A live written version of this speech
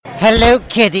Hello,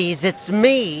 kiddies. It's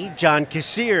me, John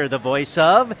Kassir, the voice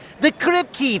of the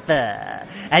Crypt Keeper.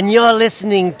 And you're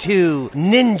listening to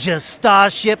Ninja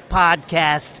Starship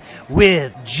Podcast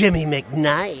with Jimmy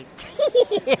McKnight.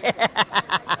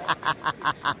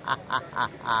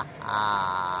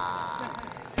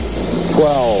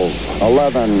 12,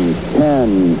 11,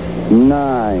 10,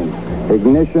 9.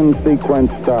 Ignition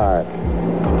sequence start.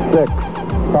 6,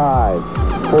 5,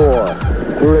 4,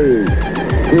 3,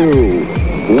 2,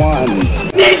 1.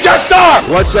 Ninja Star!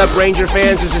 What's up, Ranger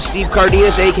fans? This is Steve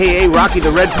Cardenas, a.k.a. Rocky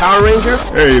the Red Power Ranger.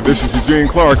 Hey, this is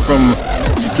Eugene Clark from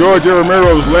George A.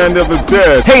 Romero's Land of the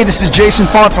Dead. Hey, this is Jason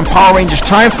Faunt from Power Rangers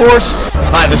Time Force.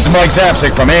 Hi, this is Mike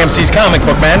Zapsik from AMC's Comic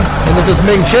Book Man. And this is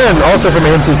Ming Chen, also from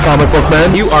AMC's Comic Book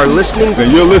Man. You are listening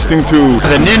And you're listening to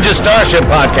The Ninja Starship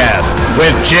Podcast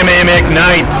with Jimmy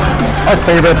McKnight. Our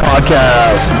favorite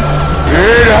podcast.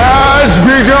 It has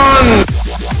begun!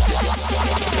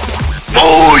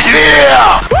 Oh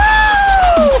yeah! Woo!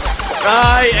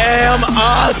 I am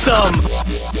awesome!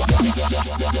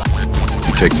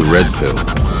 You take the red pill,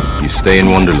 you stay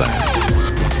in Wonderland,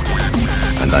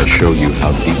 and I show you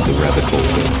how deep the rabbit hole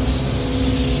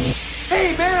goes.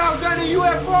 Hey man, I was on a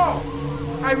UFO!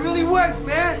 I really was,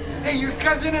 man! Hey, your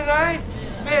cousin and I,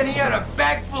 man, he had a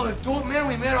bag full of dope, man.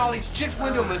 We met all these chicks,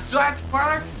 went to a massage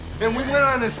parlor, and we went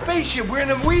on a spaceship. We're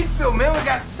in a weed field, man. We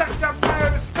got sucked up by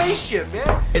a spaceship,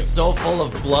 man. It's so full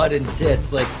of blood and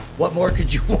tits. Like, what more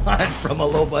could you want from a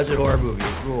low-budget horror movie?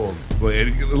 It rules. Well, it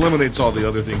eliminates all the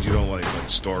other things you don't like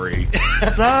story.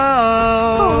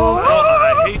 Well,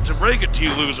 I hate to break it to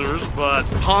you losers, but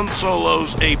Han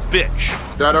Solo's a bitch.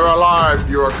 Dead or alive,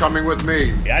 you are coming with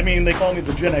me. I mean, they call me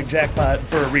the Gen X jackpot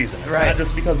for a reason. It's right. Not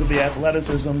just because of the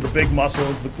athleticism, the big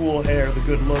muscles, the cool hair, the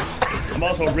good looks. I'm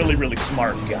also a really, really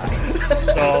smart guy.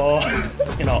 So,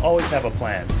 always have a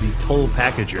plan. The total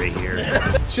package right here.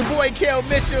 It's your boy Kel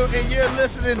Mitchell, and you're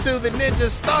listening to the Ninja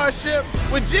Starship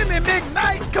with Jimmy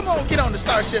McKnight. Come on, get on the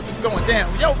Starship. It's going down.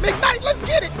 Yo, McKnight, let's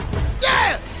get it.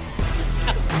 Yeah!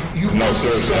 No,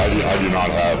 seriously, I do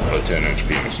not have a 10-inch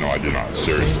penis. No, I do not.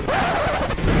 Seriously.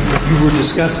 You were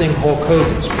discussing Hulk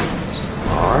Hogan's penis.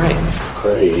 All right. I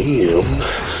am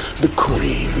the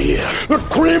cream, yeah. The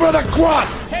cream of the crop!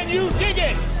 Can you dig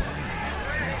it?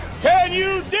 Can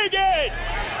you dig it?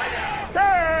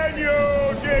 Can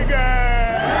you dig it?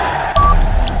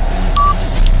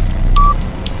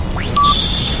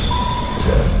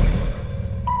 10,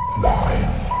 9,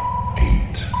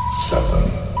 8,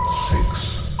 7,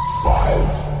 6,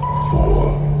 5,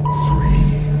 4, 3,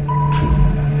 2,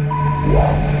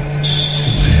 1, 0.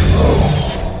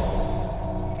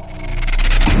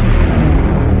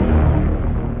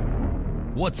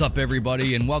 What's up,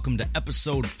 everybody, and welcome to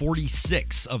episode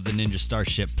 46 of the Ninja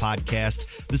Starship Podcast.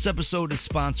 This episode is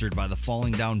sponsored by the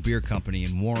Falling Down Beer Company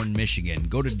in Warren, Michigan.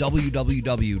 Go to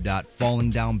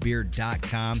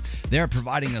www.fallingdownbeer.com. They're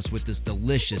providing us with this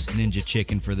delicious ninja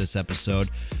chicken for this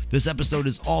episode. This episode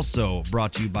is also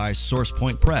brought to you by Source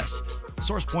Point Press.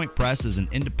 Source Point Press is an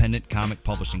independent comic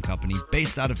publishing company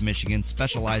based out of Michigan,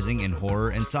 specializing in horror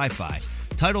and sci-fi.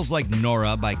 Titles like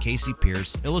Nora by Casey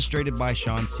Pierce, illustrated by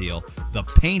Sean Seal, The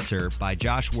Painter by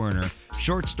Josh Werner,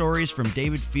 short stories from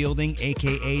David Fielding,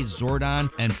 a.k.a.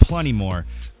 Zordon, and plenty more.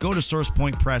 Go to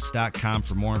sourcepointpress.com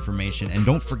for more information, and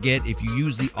don't forget, if you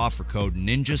use the offer code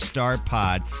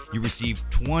NinjaStarPod, you receive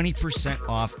 20%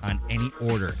 off on any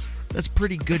order. That's a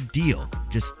pretty good deal.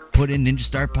 Just put in Ninja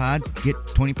Star Pod, get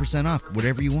 20% off,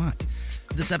 whatever you want.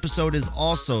 This episode is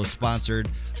also sponsored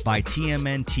by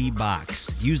TMNT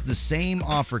Box. Use the same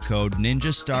offer code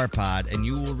Ninja Star Pod and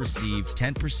you will receive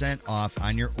 10% off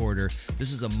on your order.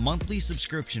 This is a monthly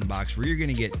subscription box where you're going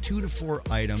to get 2 to 4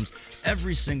 items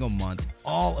every single month,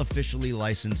 all officially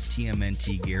licensed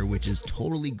TMNT gear, which is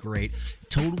totally great,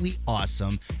 totally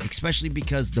awesome, especially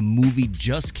because the movie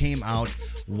just came out.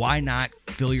 Why not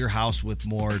fill your house with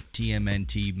more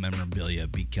TMNT memorabilia?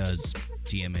 Because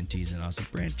TMNT is an awesome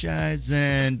franchise,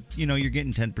 and you're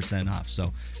getting 10% off.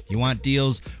 So you want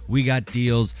deals? We got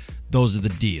deals. Those are the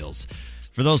deals.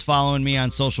 For those following me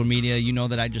on social media, you know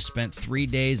that I just spent 3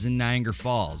 days in Niagara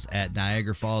Falls at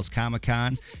Niagara Falls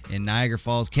Comic-Con in Niagara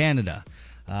Falls, Canada.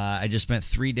 I just spent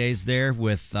 3 days there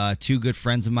with 2 good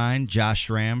friends of mine, Josh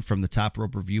Schramm from the Top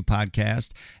Rope Review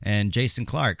podcast and Jason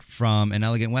Clark from An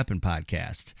Elegant Weapon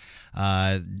podcast.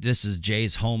 This is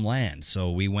Jay's homeland, so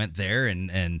we went there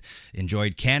and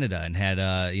enjoyed Canada and had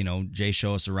Jay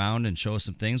show us around and show us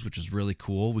some things, which was really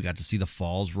cool. We got to see the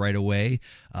falls right away.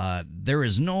 There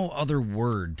is no other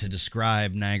word to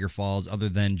describe Niagara Falls other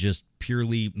than just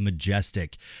purely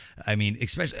majestic. I mean,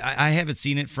 especially I haven't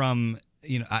seen it from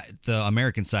the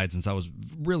American side since I was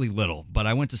really little, but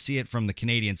I went to see it from the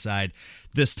Canadian side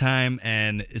this time,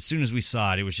 and as soon as we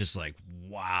saw it, it was just like,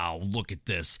 wow, look at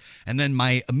this. And then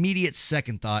my immediate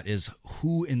second thought is,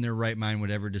 who in their right mind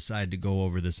would ever decide to go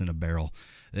over this in a barrel?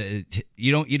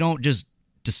 You don't just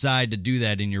decide to do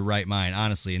that in your right mind,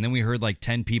 honestly. And then we heard like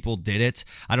 10 people did it.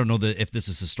 I don't know if this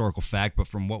is historical fact, but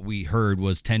from what we heard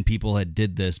was 10 people had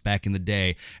did this back in the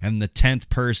day, and the 10th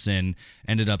person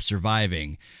ended up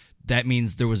surviving. That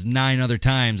means there was 9 other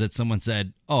times that someone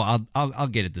said, "Oh, I'll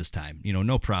get it this time.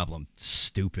 No problem."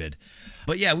 Stupid.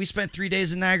 But yeah, we spent 3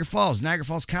 days in Niagara Falls. Niagara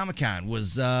Falls Comic-Con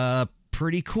was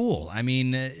pretty cool. I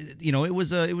mean, it was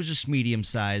just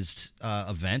medium-sized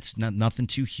event. Nothing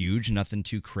too huge, nothing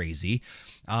too crazy.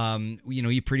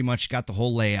 You pretty much got the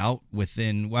whole layout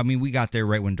within. Well, I mean, we got there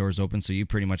right when doors opened, so you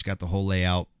pretty much got the whole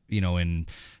layout, in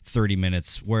 30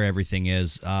 minutes where everything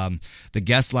is. The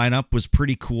guest lineup was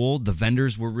pretty cool. The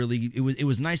vendors were really, it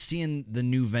was nice seeing the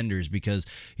new vendors because,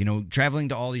 traveling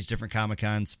to all these different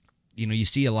Comic-Cons, you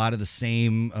see a lot of the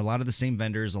same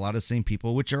vendors, a lot of the same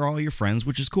people, which are all your friends,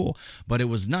 which is cool. But it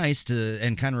was nice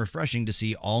and kind of refreshing to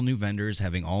see all new vendors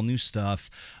having all new stuff,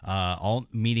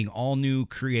 meeting all new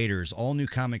creators, all new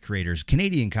comic creators,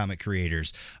 Canadian comic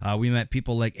creators. We met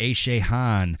people like Aishay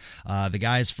Han, the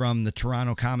guys from the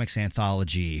Toronto Comics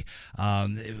Anthology.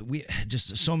 We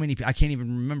just so many. I can't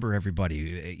even remember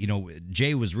everybody.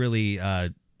 Jay was really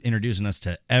introducing us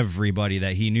to everybody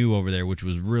that he knew over there, which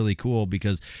was really cool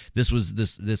because this was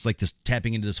this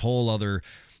tapping into this whole other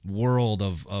world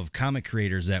of comic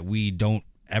creators that we don't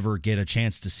ever get a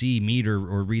chance to see, meet, or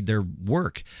read their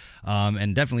work,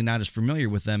 and definitely not as familiar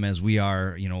with them as we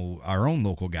are, our own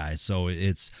local guys. So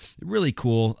it's really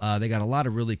cool. They got a lot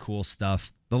of really cool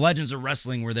stuff. The Legends of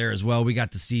Wrestling were there as well. We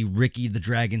got to see Ricky the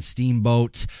Dragon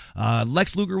Steamboat.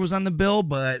 Lex Luger was on the bill,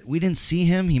 but we didn't see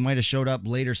him. He might have showed up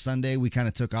later Sunday. We kind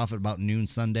of took off at about noon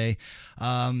Sunday.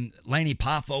 Lanny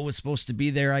Poffo was supposed to be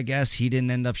there, I guess. He didn't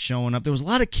end up showing up. There was a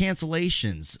lot of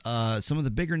cancellations. Some of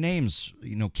the bigger names,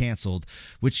 canceled,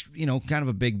 which, kind of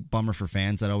a big bummer for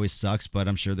fans. That always sucks, but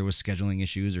I'm sure there was scheduling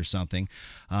issues or something.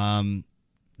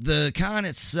 The con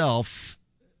itself...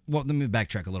 Well, let me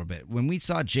backtrack a little bit. When we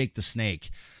saw Jake the Snake,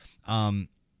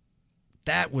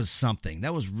 that was something.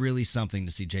 That was really something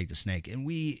to see Jake the Snake. And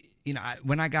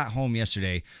when I got home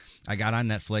yesterday, I got on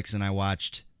Netflix and I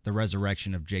watched The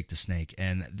Resurrection of Jake the Snake.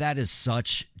 And that is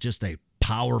such just a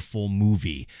powerful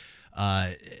movie.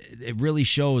 It really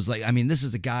shows, this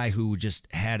is a guy who just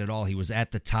had it all. He was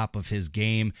at the top of his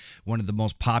game, one of the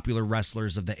most popular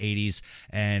wrestlers of the 80s,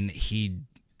 and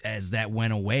as that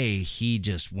went away, he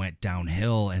just went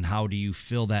downhill. And how do you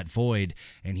fill that void?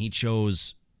 And he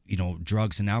chose,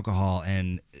 drugs and alcohol.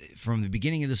 And from the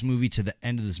beginning of this movie to the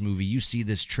end of this movie, you see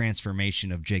this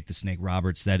transformation of Jake the Snake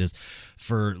Roberts that is,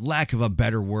 for lack of a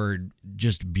better word,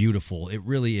 just beautiful. It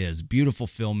really is. Beautiful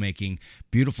filmmaking,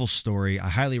 beautiful story. I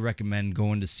highly recommend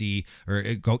going to see or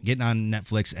getting on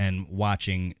Netflix and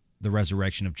watching The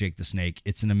Resurrection of Jake the Snake.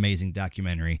 It's an amazing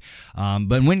documentary.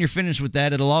 But when you're finished with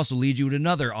that, it'll also lead you to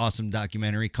another awesome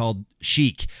documentary called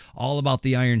Sheik, all about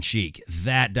the Iron Sheik.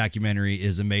 That documentary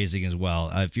is amazing as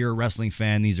well. If you're a wrestling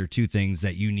fan, these are 2 things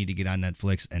that you need to get on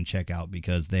Netflix and check out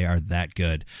because they are that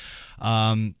good.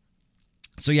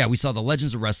 So yeah, we saw the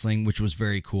Legends of Wrestling, which was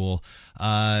very cool.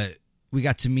 I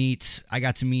got to meet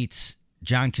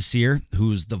John Kassir,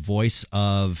 who's the voice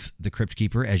of the Crypt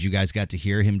Keeper, as you guys got to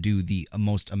hear him do the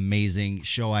most amazing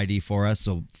show ID for us.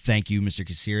 So thank you, Mr.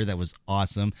 Kassir. That was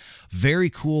awesome. Very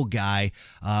cool guy.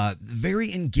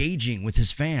 Very engaging with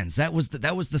his fans. That was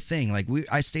the thing.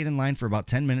 I stayed in line for about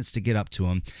 10 minutes to get up to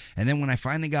him. And then when I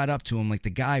finally got up to him,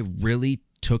 the guy really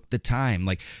took the time,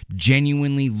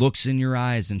 genuinely looks in your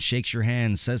eyes and shakes your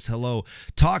hand, says hello,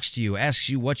 talks to you, asks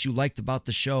you what you liked about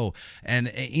the show. And,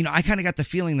 I kind of got the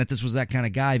feeling that this was that kind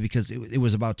of guy because it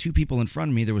was about 2 people in front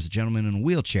of me. There was a gentleman in a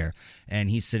wheelchair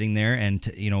and he's sitting there and,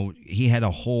 he had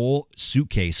a whole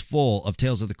suitcase full of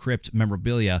Tales of the Crypt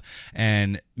memorabilia,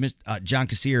 and John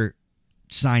Kassir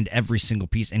signed every single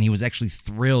piece, and he was actually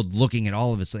thrilled looking at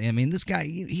all of it. So, this guy,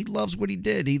 he loves what he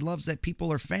did. He loves that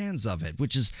people are fans of it,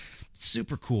 which is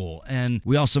super cool. And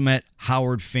we also met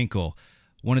Howard Finkel,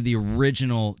 one of the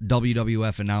original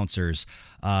WWF announcers.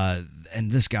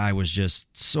 And this guy was just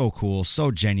so cool,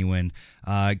 so genuine.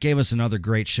 Gave us another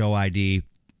great show ID.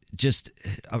 just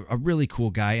a really cool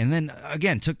guy. And then,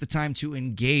 again, took the time to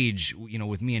engage,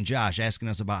 with me and Josh, asking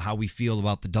us about how we feel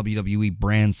about the WWE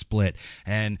brand split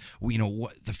and,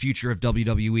 what the future of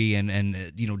WWE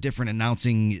and different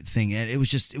announcing thing. And it was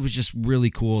just really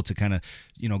cool to kind of,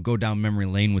 go down memory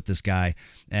lane with this guy.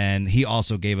 And he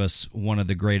also gave us one of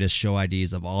the greatest show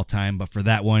ideas of all time. But for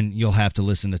that one, you'll have to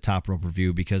listen to Top Rope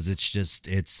Review because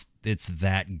it's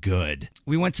that good.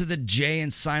 We went to the Jay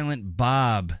and Silent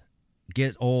Bob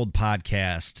Get Old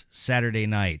podcast Saturday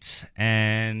night,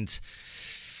 and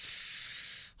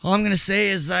all I'm going to say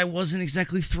is I wasn't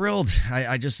exactly thrilled.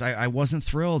 I wasn't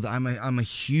thrilled. I'm a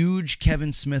huge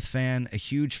Kevin Smith fan, a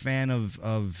huge fan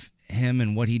of him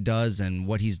and what he does and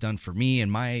what he's done for me and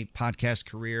my podcast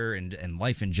career and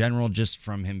life in general, just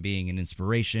from him being an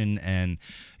inspiration and,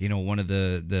 one of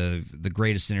the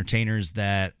greatest entertainers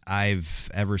that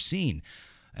I've ever seen.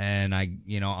 And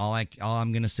all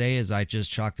I'm going to say is I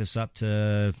just chalk this up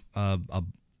to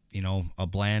a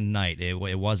bland night.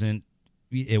 It wasn't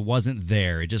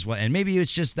there. It just was, and maybe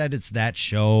it's just that it's that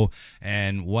show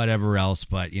and whatever else,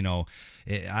 but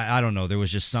I don't know. There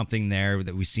was just something there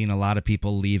that we've seen a lot of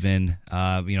people leaving.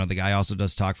 The guy also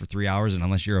does talk for 3 hours, and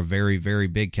unless you're a very, very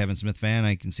big Kevin Smith fan,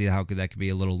 I can see that could be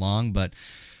a little long, but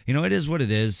it is what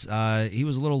it is. He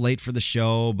was a little late for the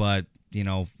show, but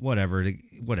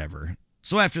whatever.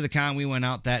 So after the con, we went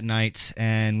out that night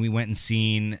and we went and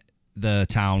seen the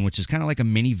town, which is kind of like a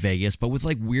mini Vegas, but with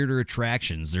like weirder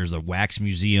attractions. There's a wax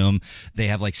museum. They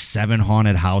have like 7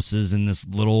 haunted houses in this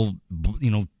little,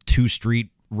 2-street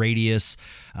radius.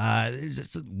 There's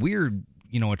just weird,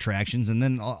 attractions, and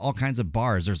then all kinds of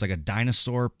bars. There's like a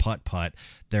dinosaur putt-putt.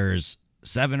 There's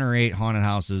 7 or 8 haunted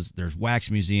houses. There's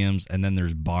wax museums, and then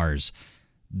there's bars.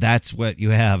 That's what you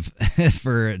have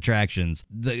for attractions.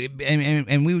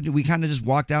 And we kind of just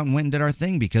walked out and went and did our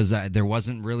thing because there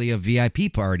wasn't really a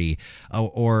VIP party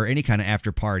or any kind of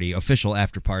official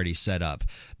after party set up.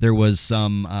 There was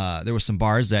some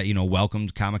bars that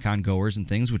welcomed Comic-Con goers and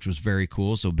things, which was very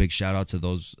cool. So big shout out to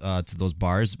those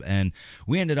bars. And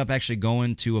we ended up actually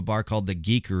going to a bar called the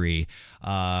Geekery,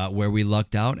 where we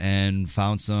lucked out and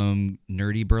found some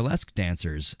nerdy burlesque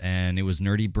dancers, and it was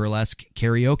nerdy burlesque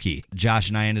karaoke. Josh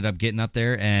and I ended up getting up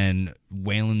there and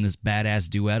wailing this badass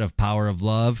duet of Power of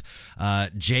Love.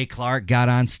 Jay Clark got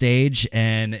on stage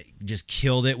and just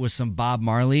killed it with some Bob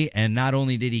Marley, and not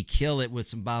only did he kill it with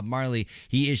some Bob Marley,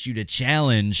 he issued a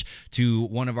challenge to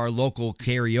one of our local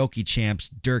karaoke champs,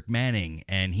 Dirk Manning,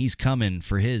 and he's coming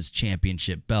for his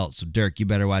championship belt. So Dirk, you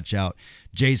better watch out.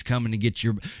 Jay's coming to get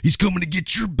your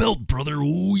belt, brother.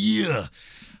 Oh yeah.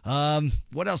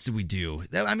 What else did we do?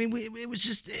 I mean,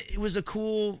 it was a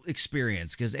cool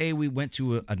experience because we went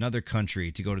to another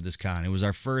country to go to this con. It was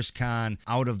our first con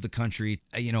out of the country.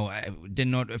 I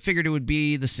didn't know. I figured it would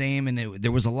be the same, and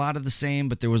there was a lot of the same,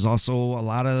 but there was also a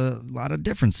lot of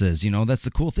differences. That's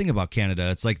the cool thing about Canada.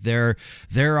 It's like they're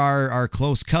our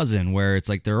close cousin, where it's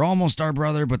like they're almost our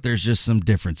brother, but there's just some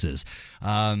differences.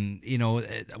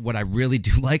 What I really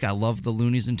do like, I love the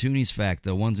Loonies and Toonies fact,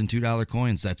 the $1 and $2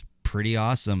 coins. That's pretty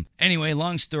awesome. Anyway,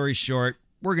 long story short,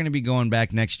 we're going to be going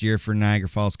back next year for Niagara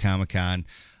Falls Comic-Con.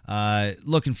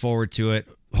 Looking forward to it.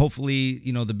 Hopefully,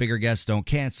 the bigger guests don't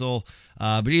cancel.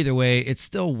 But either way, it's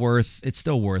still worth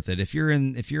it. If you're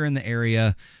in the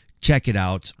area, check it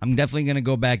out. I'm definitely going to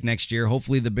go back next year.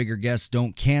 Hopefully the bigger guests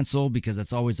don't cancel because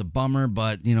that's always a bummer,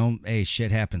 but hey,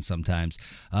 shit happens sometimes.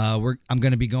 I'm going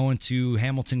to be going to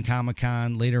Hamilton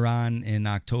Comic-Con later on in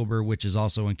October, which is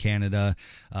also in Canada.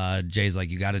 Jay's like,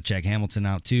 you got to check Hamilton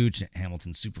out too.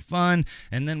 Hamilton's super fun.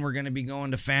 And then we're going to be going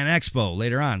to Fan Expo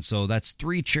later on. So that's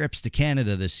 3 trips to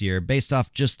Canada this year based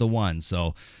off just the one.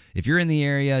 So if you're in the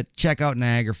area, check out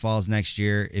Niagara Falls next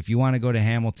year. If you want to go to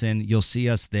Hamilton, you'll see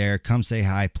us there. Come say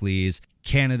hi, please.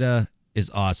 Canada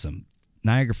is awesome.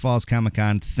 Niagara Falls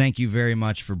Comic-Con, thank you very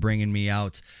much for bringing me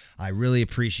out. I really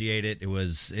appreciate it. It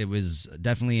was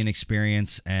definitely an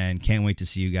experience, and can't wait to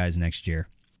see you guys next year.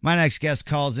 My next guest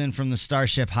calls in from the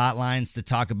Starship hotlines to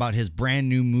talk about his brand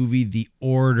new movie, The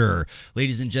Order.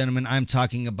 Ladies and gentlemen, I'm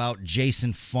talking about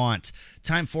Jason Faunt,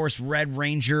 Time Force Red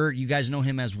Ranger. You guys know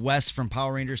him as Wes from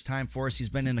Power Rangers Time Force. He's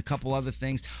been in a couple other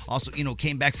things. Also,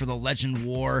 came back for the Legend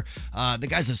War. The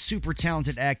guy's a super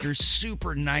talented actor,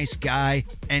 super nice guy,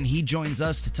 and he joins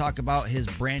us to talk about his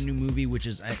brand new movie, which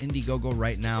is at Indiegogo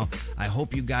right now. I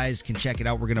hope you guys can check it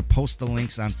out. We're going to post the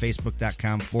links on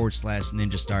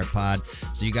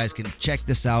facebook.com/NinjaStarPod so you guys can check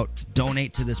this out,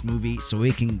 donate to this movie so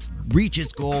it can reach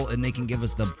its goal and they can give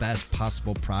us the best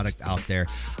possible product out there.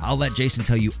 I'll let Jason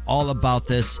tell you all about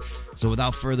this. So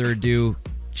without further ado,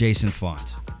 Jason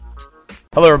Faunt.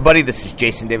 Hello everybody, this is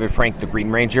Jason David Frank, the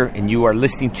Green Ranger, and you are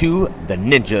listening to the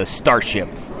Ninja Starship.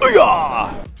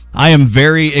 Booyah! I am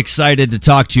very excited to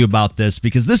talk to you about this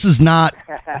because this is not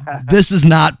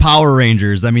Power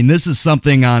Rangers. I mean, this is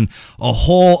something on a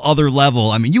whole other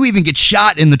level. I mean, you even get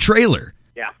shot in the trailer.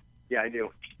 Yeah, I do.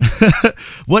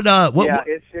 Yeah,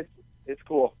 it's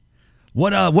cool.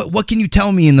 What can you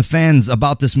tell me and the fans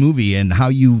about this movie and how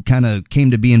you kind of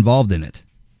came to be involved in it?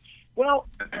 Well,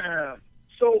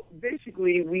 so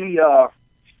basically we,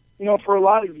 for a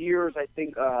lot of years, I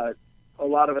think a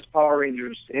lot of us Power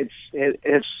Rangers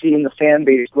have seen the fan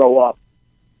base grow up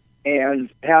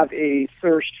and have a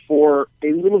thirst for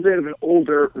a little bit of an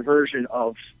older version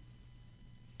of,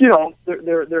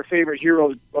 their favorite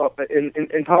heroes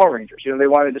in Power Rangers. They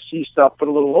wanted to see stuff but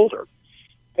a little older.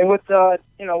 And with the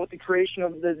creation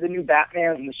of the new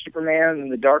Batman and the Superman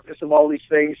and the darkness of all these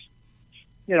things,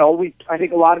 I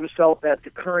think a lot of us felt that the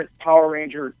current Power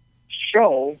Ranger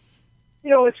show,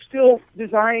 it's still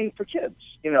designed for kids,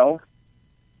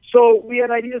 So we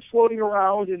had ideas floating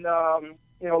around, and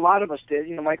a lot of us did.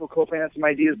 Michael Copan had some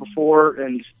ideas before,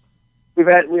 and we've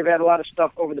had a lot of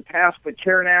stuff over the past. But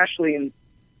Karen Ashley and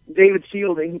David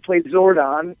Fielding, who played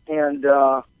Zordon, and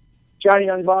Johnny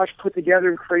Young Bosch put together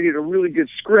and created a really good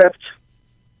script,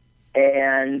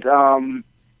 and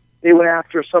they went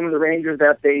after some of the Rangers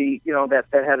that they, that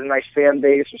had a nice fan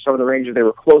base, or some of the Rangers they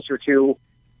were closer to,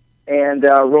 and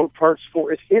wrote parts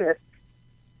for us in it,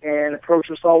 and approached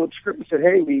us all with the script and said,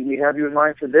 hey, we have you in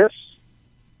mind for this.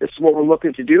 This is what we're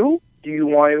looking to do. Do you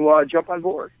want to jump on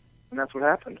board? And that's what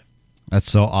happened. That's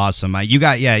so awesome. You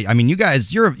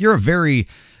guys, you're a very,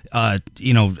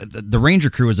 the Ranger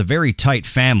crew is a very tight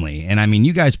family. And I mean,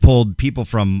 you guys pulled people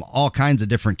from all kinds of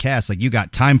different casts. Like you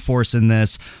got Time Force in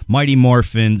this, Mighty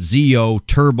Morphin, Zeo,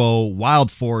 Turbo,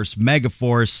 Wild Force, Mega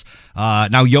Force.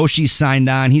 Now Yoshi's signed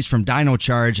on. He's from Dino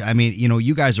Charge. I mean,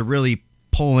 you guys are really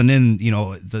pulling in,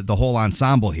 the whole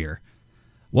ensemble here.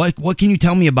 What can you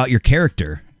tell me about your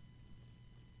character?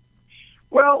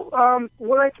 Well,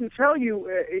 what I can tell you,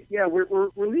 we're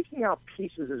leaking out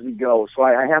pieces as we go, so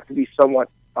I have to be somewhat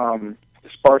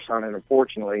sparse on it,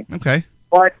 unfortunately. Okay.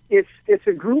 But it's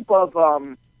a group of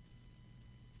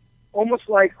almost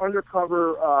like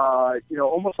undercover,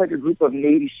 almost like a group of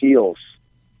Navy SEALs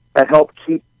that help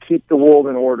keep the world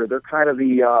in order. They're kind of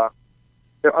the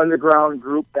underground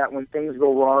group that when things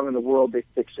go wrong in the world, they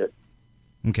fix it.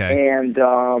 Okay. And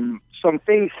some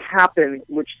things happen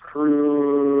which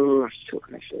crew. Still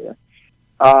can I say that?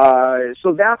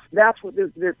 So that's what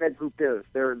that group is.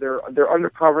 They're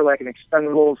undercover like an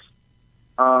Expendables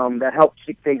that help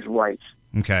keep things right.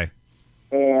 Okay.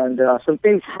 And some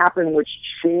things happen which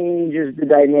changes the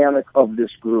dynamic of this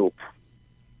group.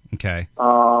 Okay.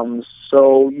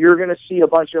 So you're going to see a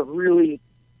bunch of really.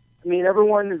 I mean,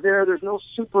 everyone is there. There's no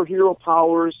superhero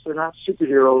powers. They're not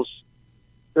superheroes.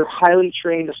 They're highly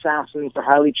trained assassins. They're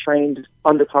highly trained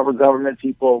undercover government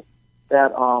people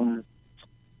that,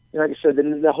 like I said,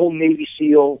 the whole Navy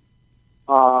SEAL,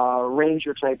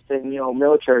 Ranger type thing,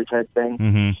 military type thing.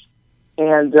 Mm-hmm.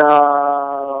 And,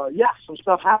 some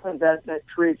stuff happens that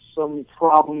creates some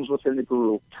problems within the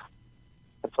group.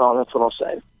 That's what I'll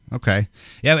say. Okay.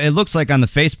 Yeah, it looks like on the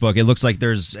Facebook, it looks like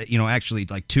there's, actually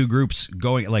like two groups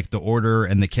going, like the Order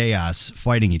and the Chaos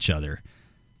fighting each other.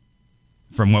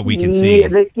 From what we can see.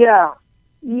 That's I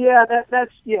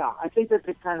think that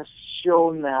they've kind of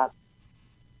shown that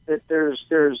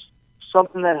there's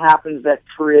something that happens that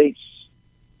creates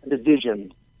a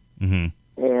division. Mm-hmm.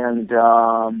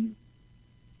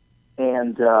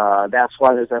 And that's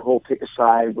why there's that whole pick a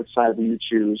side, which side will you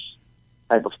choose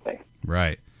type of thing.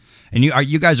 Right. And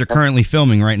you guys are currently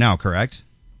filming right now, correct?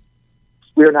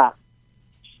 We're not.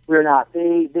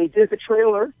 They did the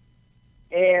trailer.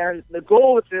 And the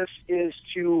goal with this is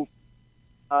to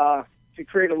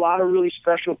create a lot of really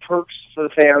special perks for the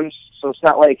fans. So it's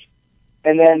not like,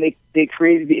 and then they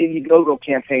created the Indiegogo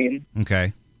campaign.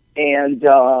 Okay. And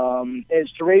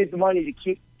it's to raise the money to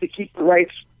keep the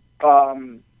rights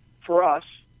for us,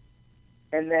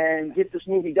 and then get this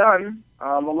movie done.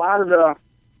 A lot of the,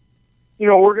 I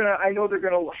know they're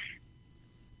gonna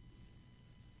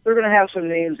have some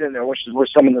names in there, which is where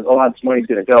a lot of this money's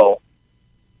gonna go.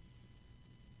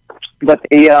 But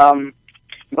we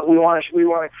want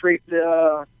to create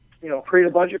create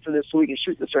a budget for this so we can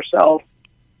shoot this ourselves,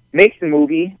 make the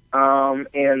movie,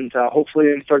 and hopefully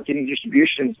then start getting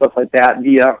distribution and stuff like that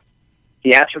via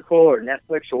theatrical or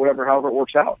Netflix or however it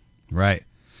works out. Right.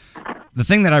 The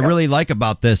thing that I really like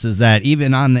about this is that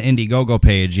even on the Indiegogo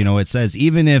page, it says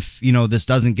even if, this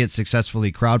doesn't get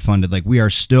successfully crowdfunded, like we are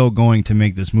still going to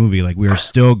make this movie, like we are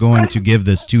still going to give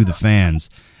this to the fans.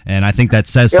 And I think that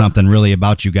says something really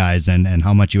about you guys and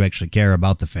how much you actually care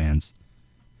about the fans.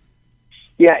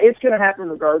 Yeah, it's going to happen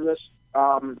regardless.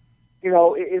 you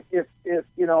know, if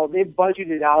you know, they've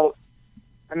budgeted out.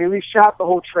 I mean, we've shot the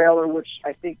whole trailer, which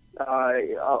I think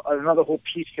another whole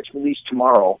piece gets released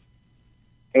tomorrow,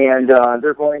 and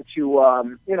they're going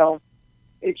to, you know,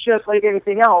 it's just like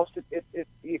anything else. If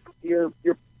you're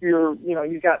you know,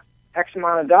 you've got X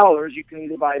amount of dollars, you can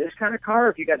either buy this kind of car.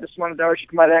 If you got this amount of dollars, you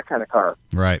can buy that kind of car.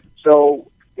 Right.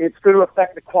 So it's going to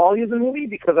affect the quality of the movie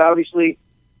because obviously,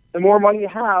 the more money you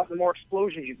have, the more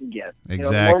explosions you can get. Exactly. You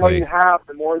know, the more money you have,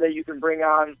 the more that you can bring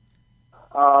on,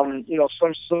 you know,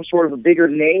 some sort of a bigger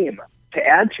name to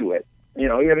add to it. You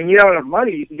know, I mean, you don't have enough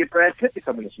money, you can get Brad Pitt to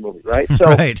come in this movie, right? So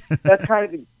right. that's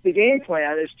kind of the game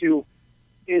plan is to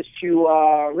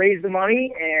raise the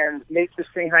money and make this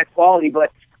thing high quality.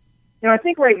 But you know, I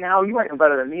think right now you might know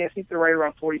better than me. I think they're right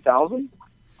around 40,000.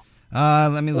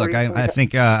 Let me look. I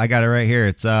think I got it right here.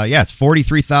 It's it's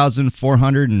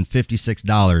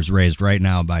 $43,456 raised right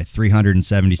now by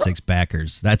 376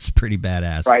 backers. That's pretty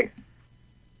badass. Right.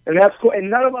 And that's cool. And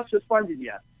none of us is funded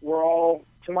yet. We're all,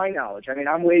 to my knowledge. I mean,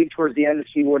 I'm waiting towards the end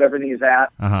to see what everything is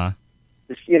at.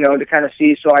 You know, to kind of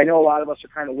see. So I know a lot of us are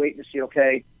kind of waiting to see.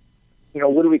 Okay, you know,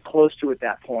 what are we close to at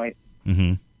that point?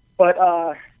 Mm-hmm. But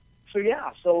so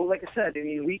yeah. So like I said, I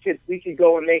mean, we could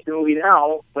go and make the movie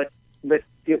now, but with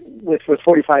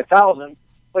 45,000,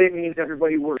 but it means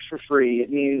everybody works for free.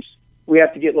 It means we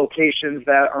have to get locations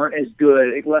that aren't as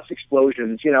good, less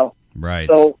explosions, you know. Right.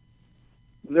 So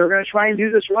they're going to try and do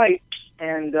this right,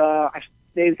 and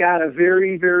they've got a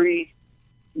very, very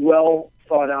well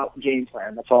thought out game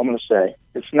plan. That's all I'm going to say.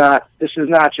 This is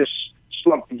not just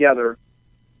slumped together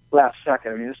last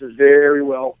second. I mean, this is very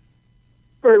well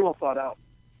thought out.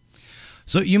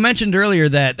 So you mentioned earlier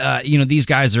that you know, these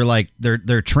guys are like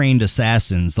they're trained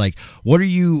assassins. Like, what are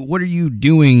you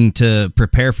doing to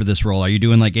prepare for this role? Are you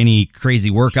doing like any crazy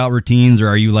workout routines, or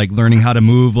are you like learning how to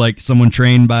move like someone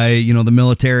trained by, you know, the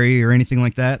military or anything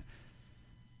like that?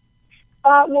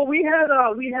 Well, we had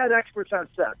experts on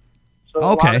set, so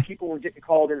a lot of people were getting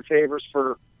called in favors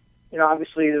for, you know,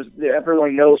 obviously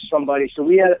everyone knows somebody, so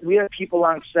we had people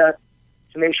on set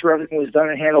to make sure everything was done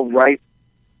and handled right.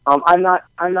 I'm not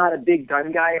a big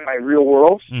gun guy in my real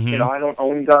world. Mm-hmm. You know, I don't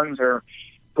own guns or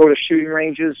go to shooting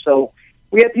ranges. So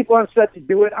we had people on set to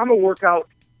do it. I'm a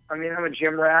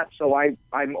gym rat, so I'm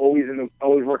always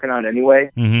working on it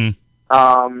anyway.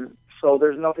 Mm-hmm. So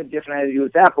there's nothing different I had to do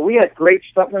with that. But we had great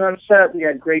stuntmen on set. We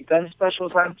had great gun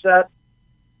specialists on set.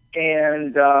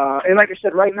 And like I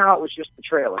said, right now it was just the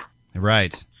trailer.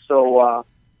 Right. So,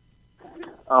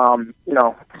 you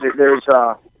know, there's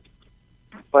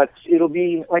but it'll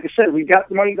be, like I said, we've got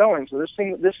the money going, so this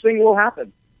thing will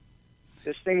happen.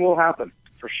 This thing will happen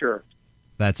for sure.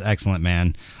 That's excellent,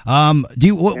 man.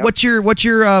 What's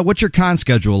your con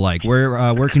schedule like?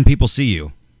 Where can people see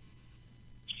you?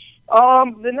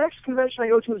 The next convention I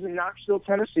go to is in Knoxville,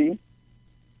 Tennessee.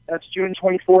 That's June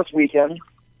 24th weekend,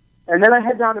 and then I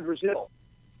head down to Brazil.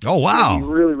 Oh wow! It'll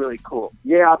be really, really cool.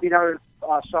 Yeah, I'll be down in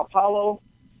Sao Paulo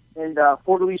and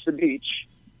Fortaleza Beach.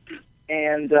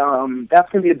 And that's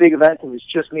going to be a big event, and it's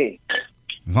just me.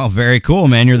 Oh, very cool,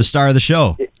 man. You're the star of the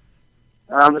show.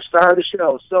 I'm the star of the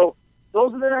show. So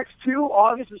those are the next two.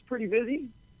 August is pretty busy.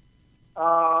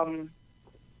 I've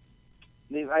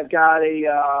got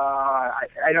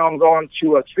I know I'm going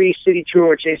to a 3-city tour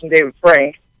with Jason David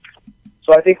Frank.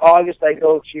 So I think August I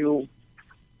go to,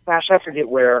 gosh, I forget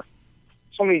where.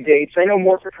 So many dates. I know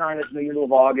Morphicon is in the middle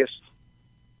of August.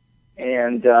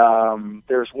 And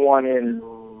there's one in...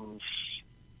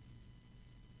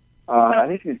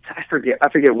 I forget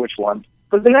which one.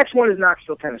 But the next one is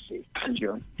Knoxville, Tennessee in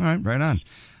June. All right on.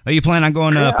 Are you planning on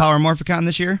going to Power Morphicon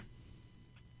this year?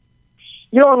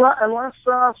 You know, unless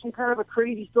some kind of a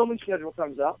crazy filming schedule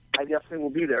comes up, I definitely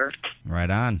will be there. Right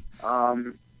on.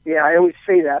 Yeah, I always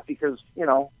say that because, you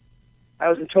know, I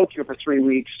was in Tokyo for 3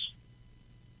 weeks,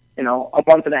 you know, a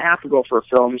month and a half ago for a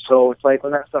film, so it's like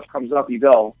when that stuff comes up, you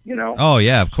go, you know. Oh,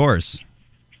 yeah, of course.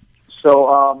 So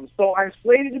I'm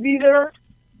slated to be there.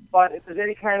 But if there's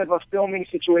any kind of a filming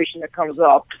situation that comes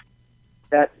up,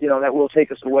 that will take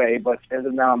us away. But as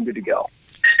of now, I'm good to go.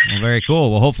 Well, very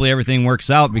cool. Well, hopefully everything works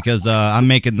out because I'm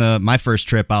making my first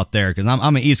trip out there because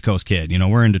I'm an East Coast kid. You know,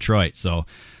 we're in Detroit. So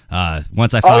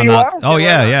once I found out,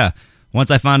 yeah. Once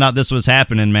I found out this was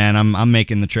happening, man, I'm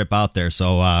making the trip out there.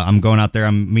 So I'm going out there.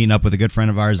 I'm meeting up with a good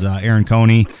friend of ours, Aaron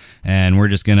Coney, and we're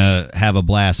just gonna have a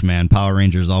blast, man. Power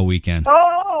Rangers all weekend.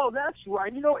 Oh, that's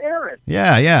right. You know Aaron.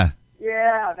 Yeah.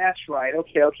 Yeah, that's right.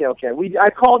 Okay.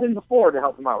 I called in before to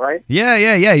help him out, right?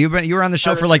 Yeah. You were on the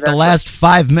show for like the last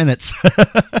 5 minutes.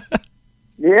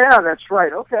 Yeah, that's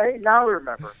right. Okay, now I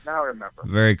remember.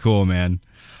 Very cool, man.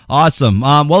 Awesome.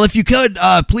 Well, if you could,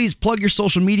 please plug your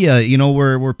social media,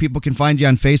 where people can find you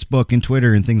on Facebook and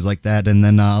Twitter and things like that, and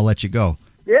then I'll let you go.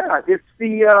 Yeah, it's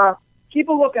the keep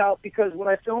a lookout, because when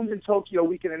I filmed in Tokyo,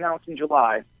 we can announce in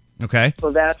July. Okay.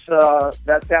 So that's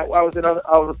that.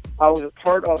 I was a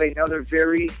part of another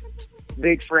very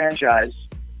big franchise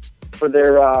for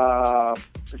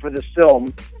this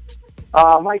film.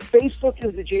 My Facebook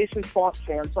is the Jason Faunt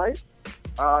fan site.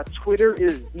 Twitter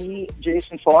is the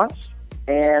Jason Faunt,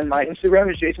 and my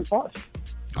Instagram is Jason Faunt.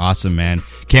 Awesome, man.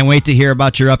 Can't wait to hear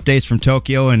about your updates from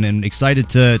Tokyo, and excited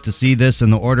to see this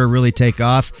and the order really take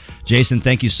off. Jason,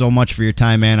 thank you so much for your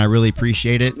time, man. I really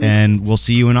appreciate it, and we'll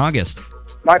see you in August.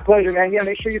 My pleasure, man. Yeah,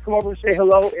 make sure you come over and say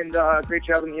hello, and great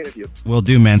job in the interview. Will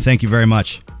do, man. Thank you very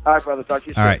much. All right, brother. Talk to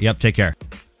you soon. All right, yep, take care.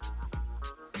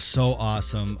 So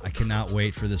awesome. I cannot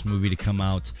wait for this movie to come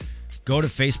out. Go to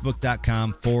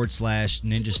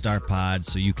facebook.com/Ninja Star Pod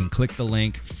so you can click the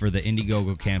link for the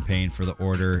Indiegogo campaign for the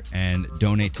order and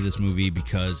donate to this movie,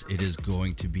 because it is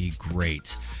going to be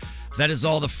great. That is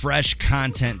all the fresh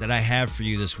content that I have for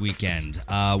you this weekend.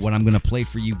 What I'm going to play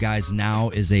for you guys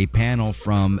now is a panel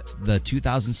from the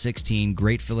 2016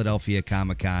 Great Philadelphia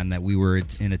Comic-Con that we were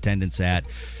in attendance at.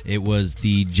 It was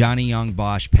the Johnny Yong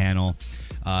Bosch panel.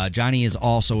 Johnny is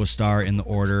also a star in the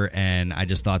order, and I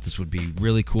just thought this would be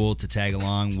really cool to tag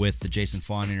along with the Jason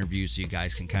Faunt interview so you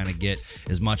guys can kind of get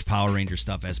as much Power Ranger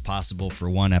stuff as possible for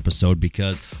one episode,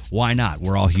 because why not?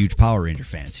 We're all huge Power Ranger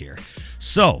fans here.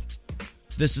 So,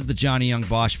 this is the Johnny Yong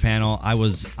Bosch panel. I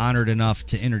was honored enough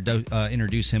to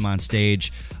introduce him on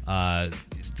stage.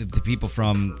 The people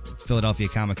from Philadelphia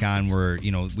Comic-Con were,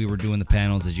 we were doing the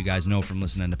panels, as you guys know from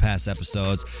listening to past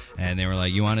episodes, and they were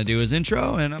like, you want to do his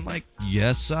intro? And I'm like,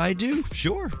 yes, I do.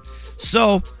 Sure.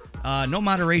 So, no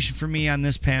moderation for me on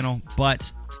this panel,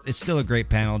 but it's still a great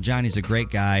panel. Johnny's a great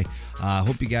guy.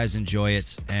 Hope you guys enjoy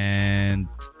it, and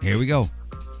here we go.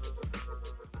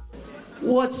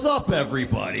 What's up,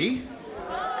 everybody?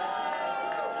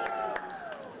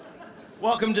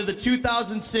 Welcome to the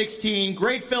 2016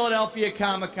 Great Philadelphia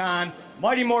Comic-Con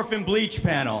Mighty Morphin Bleach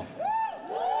panel.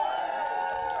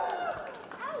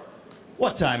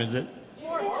 What time is it?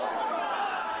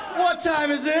 What time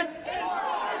is it?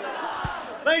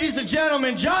 Ladies and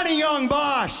gentlemen, Johnny Yong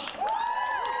Bosch.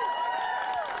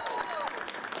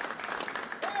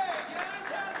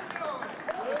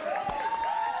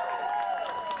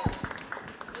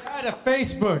 Hi to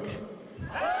Facebook.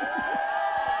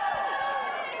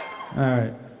 All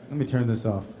right, let me turn this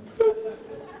off.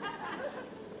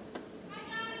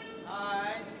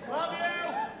 Hi. Love you.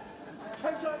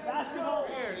 Basketball.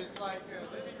 Weird. It's like a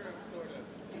living room, sort of.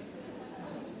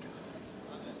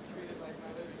 I'll just treat it like my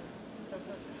living room.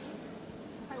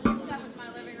 I wish that was my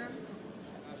living room.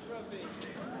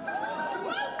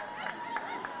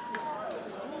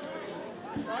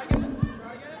 Try again?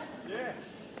 Yeah.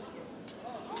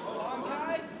 Long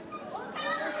guy?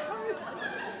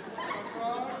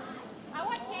 I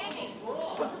want candy. I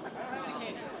don't have any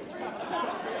candy.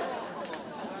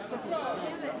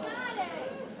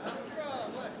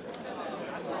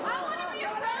 I want to be a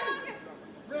frog.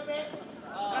 Ribbit.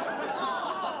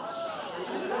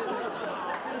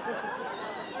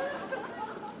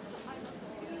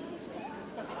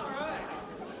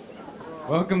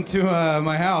 Welcome to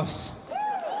my house.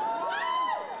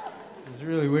 This is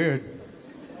really weird.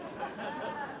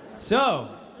 So,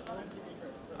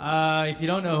 if you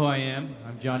don't know who I am,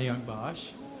 I'm Johnny Yong Bosch.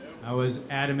 I was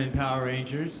Adam in Power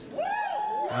Rangers.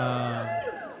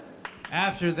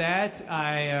 After that,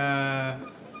 I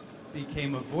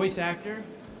became a voice actor.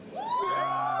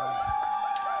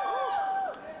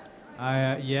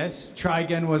 Yes,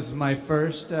 Trigun was my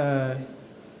first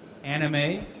anime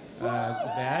as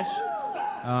a Bash.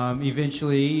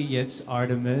 Eventually, yes,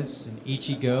 Artemis and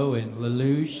Ichigo and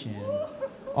Lelouch and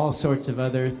all sorts of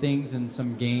other things and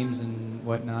some games and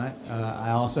whatnot. I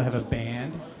also have a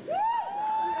band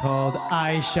called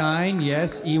I Shine.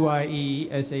 Yes,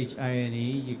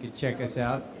 EYESHINE. You can check us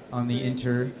out on the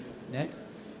internet.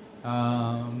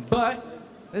 But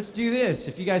let's do this.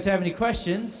 If you guys have any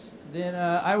questions, then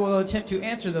I will attempt to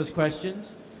answer those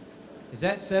questions. Is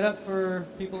that set up for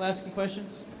people asking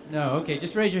questions? No. Okay,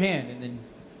 just raise your hand and then.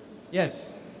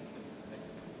 Yes.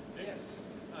 Yes.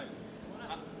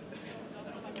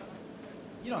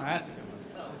 You don't have to come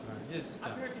on. That's fine. Just.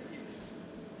 I'm very confused.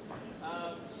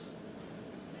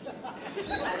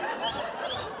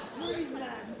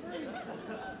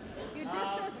 You're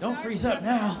just so Don't freeze up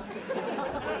now.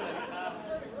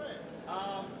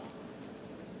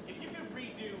 If you could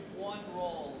redo one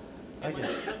role, I in get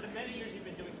it. the many years you've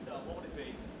been doing stuff, what would it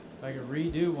be? If I could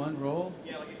redo one role,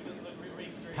 Yeah, like if you could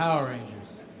re-explain. Power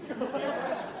Rangers.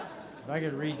 If I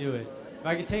could redo it, if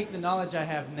I could take the knowledge I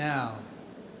have now,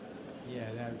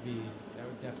 yeah, that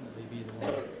would definitely be the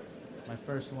one. My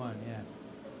first one, yeah.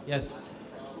 Yes.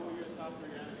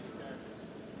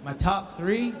 My top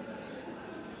 3?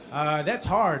 That's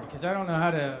hard because I don't know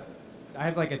how to. I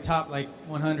have like a top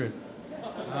 100.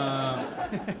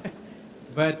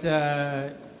 But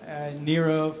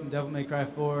Nero from Devil May Cry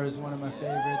 4 is one of my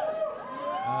favorites.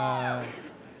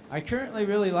 I currently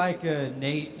really like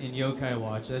Nate in Yokai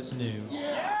Watch. That's new.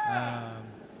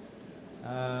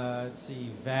 Let's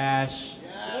see, Vash,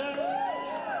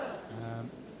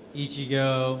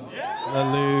 Ichigo,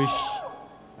 Lelouch.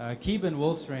 Keban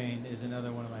Wolfsrain is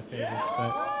another one of my favorites,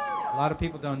 but a lot of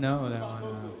people don't know that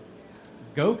one.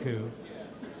 Goku.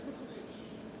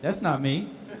 That's not me.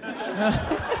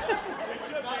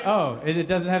 Oh, it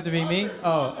doesn't have to be me?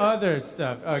 Oh, other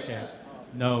stuff. Okay.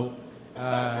 No.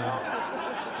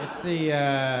 Let's see.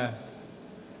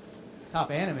 Top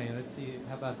anime. Let's see.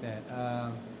 How about that?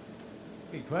 That's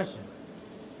a good question.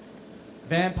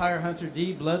 Vampire Hunter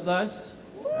D, Bloodlust.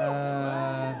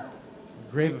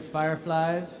 Grave of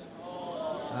Fireflies.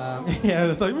 Yeah,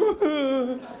 it's like,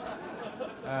 woo-hoo.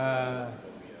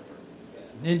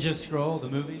 Ninja Scroll, the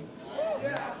movie.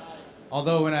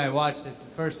 Although when I watched it the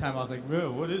first time, I was like,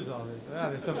 whoa, what is all this?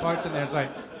 There's some parts in there, it's like,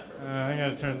 I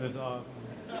gotta turn this off.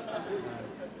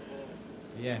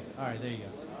 Yeah, all right, there you go.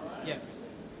 Yes.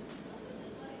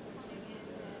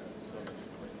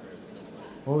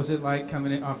 What was it like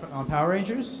coming in on Power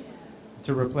Rangers?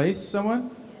 To replace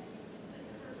someone?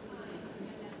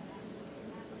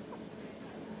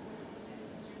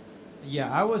 Yeah,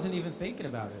 I wasn't even thinking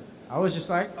about it. I was just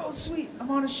like, oh sweet,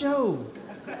 I'm on a show.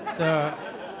 So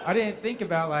I didn't think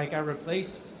about I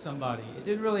replaced somebody. It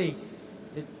didn't really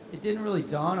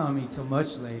dawn on me till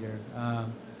much later.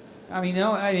 I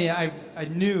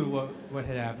knew what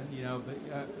had happened,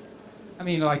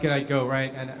 but I'd go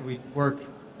right and we'd work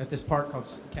at this park called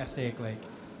Castaic Lake.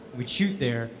 We'd shoot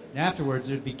there, and afterwards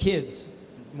there'd be kids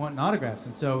wanting autographs,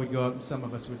 and so we'd go up and some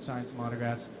of us would sign some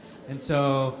autographs, and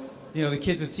so the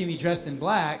kids would see me dressed in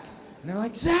black, and they're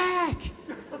like, Zach,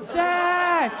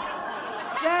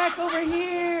 over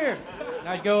here. And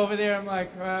I'd go over there, I'm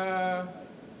like, do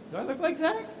I look like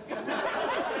Zach? I'm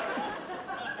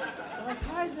like,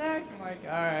 hi, Zach. I'm like,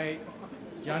 all right,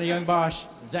 Johnny Young Bosch,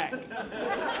 Zach.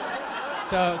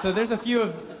 So there's a few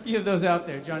of those out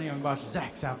there. Johnny Young Bosch,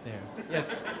 Zach's out there.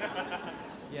 Yes.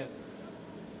 Yes.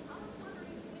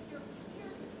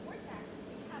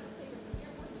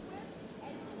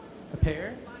 A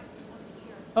pair?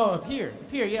 Oh, up here.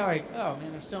 Up here, yeah, oh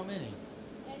man, there's so many.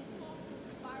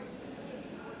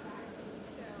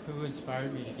 Who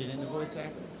inspired me to get into voice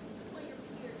acting?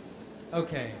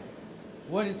 Okay.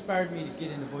 What inspired me to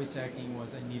get into voice acting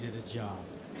was I needed a job.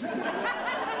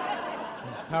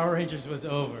 Because Power Rangers was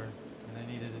over, and I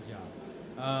needed a job.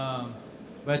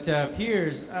 But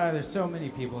peers, there's so many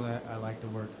people that I like to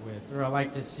work with, or I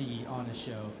like to see on the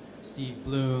show. Steve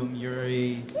Bloom,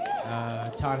 Yuri,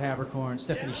 Todd Habercorn,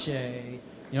 Stephanie Shea.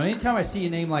 Anytime I see a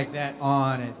name like that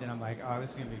on it, then I'm like, oh,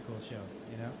 this is gonna be a cool show.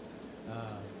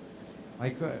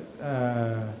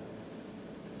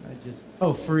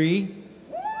 Free,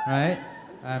 right?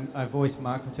 I voiced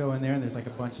Makoto in there, and there's a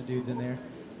bunch of dudes in there,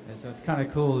 and so it's kind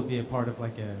of cool to be a part of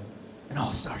an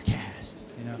all-star cast,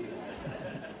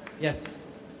 Yes.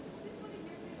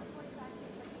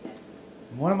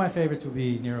 One of my favorites would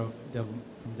be Nero from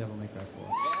Devil May Cry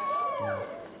 4. Yeah.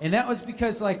 And that was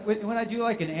because when I do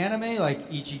an anime like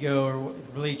Ichigo or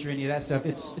Bleach or any of that stuff,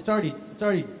 it's already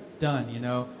done,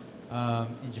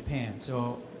 in Japan.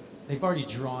 So they've already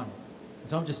drawn it.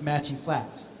 So I'm just matching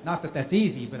flaps. Not that that's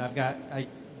easy, but I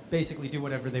basically do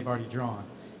whatever they've already drawn.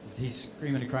 If he's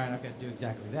screaming and crying, I've got to do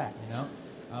exactly that,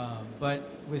 But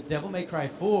with Devil May Cry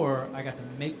 4, I got to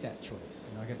make that choice.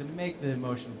 I got to make the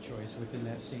emotional choice within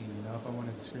that scene, if I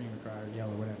wanted to scream or cry or yell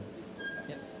or whatever.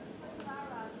 Yes?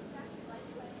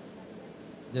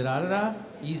 Da-da-da-da?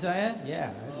 Izaya?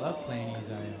 Yeah, I love playing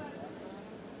Izaya.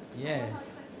 Yeah.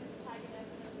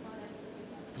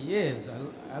 He is.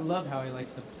 I love how he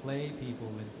likes to play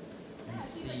people and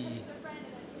see.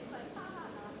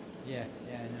 Yeah,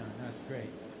 no, it's great.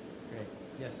 It's great.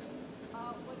 Yes?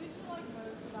 What did you like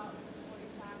most about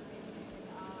voice acting in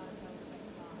Devil May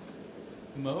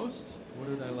Cry? Most? What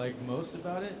did I like most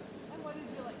about it? And what did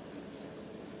you like?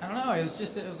 I don't know. It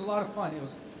was a lot of fun.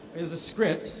 It was a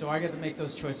script, so I got to make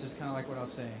those choices, kind of like what I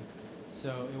was saying.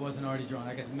 So it wasn't already drawn.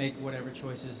 I got to make whatever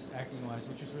choices acting-wise,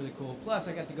 which was really cool. Plus,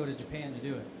 I got to go to Japan to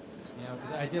do it,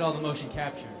 because I did all the motion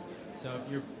capture. So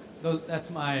that's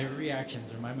my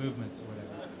reactions or my movements or whatever.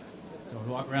 So I would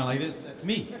walk around like this. That's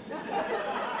me.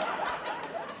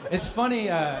 It's funny.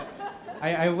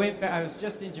 I went back. I was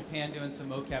just in Japan doing some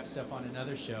mocap stuff on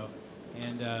another show,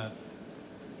 and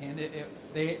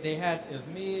they had, it was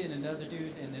me and another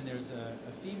dude, and then there's a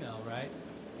female, right?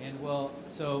 And well,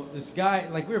 so this guy,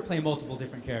 like we were playing multiple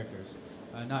different characters,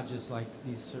 not just like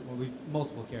these certain,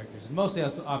 multiple characters. And mostly I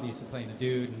was obviously playing a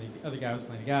dude, and the other guy was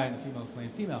playing a guy, and the female was playing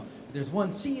a female. But there's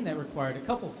one scene that required a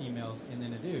couple females and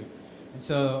then a dude. And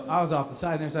so I was off the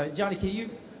side, and they was like, Johnny, can you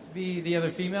be the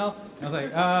other female? And I was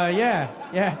like, yeah.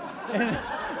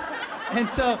 And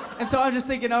so I was just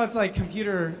thinking, oh, it's like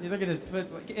computer. They're gonna put,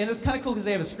 and it's kind of cool because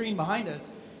they have a screen behind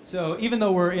us. So even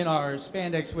though we're in our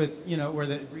spandex with, where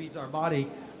that reads our body,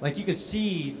 like you could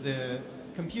see the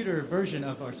computer version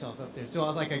of ourselves up there. So I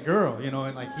was like a girl, in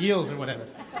like heels or whatever.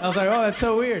 I was like, oh, that's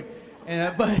so weird.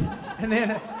 And but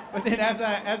then as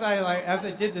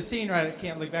I did the scene, right, I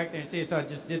can't look back there and see it. So I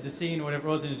just did the scene, whatever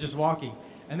it was, and it's just walking.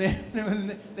 And then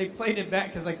when they played it back,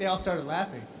 because like they all started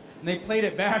laughing, and they played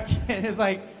it back, and it's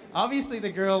like obviously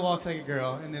the girl walks like a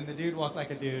girl, and then the dude walked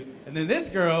like a dude, and then this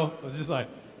girl was just like,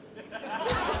 and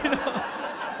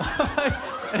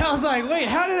I was like, wait,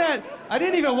 how did that? I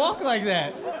didn't even walk like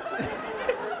that.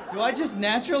 Do I just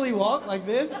naturally walk like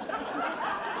this?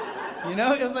 It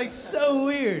was like so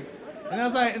weird. And I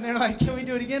was like, and they're like, can we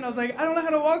do it again? I was like, I don't know how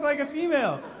to walk like a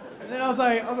female. And then I was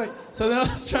like, so then I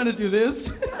was trying to do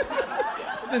this.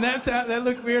 And that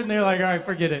looked weird, and they were like, all right,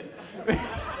 forget it. We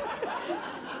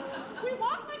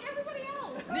walk like everybody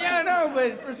else. Yeah, I know,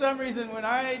 but for some reason, when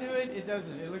I do it, it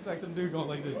doesn't. It looks like some dude going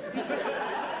like this.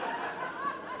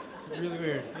 It's really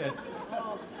weird, yes. So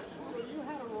you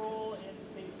had a role in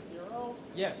Fate Zero?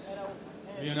 Yes.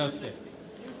 And Ryunosuke. there's a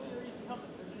new series coming.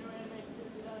 There's a new anime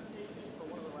series adaptation for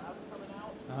one of the routes coming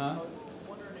out. Uh-huh. I was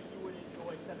wondering if you would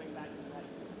enjoy stepping back into that.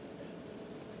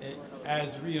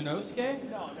 As Ryunosuke?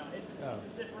 No, it's a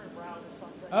different route or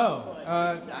something. Oh,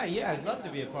 yeah, I'd love to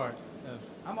be a part of.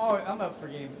 I'm up for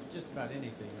game just about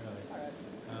anything, really.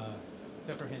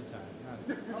 Except for hentai.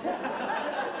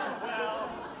 Well.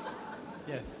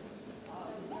 Yes.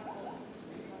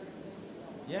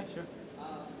 Yeah, sure.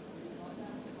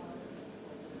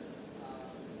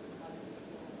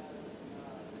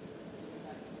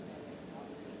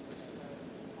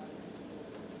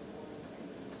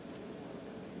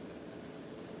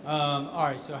 All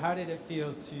right, so how did it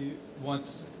feel to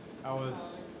once Power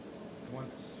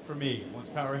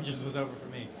Rangers was over for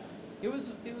me? It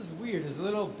was weird. It was a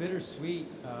little bittersweet.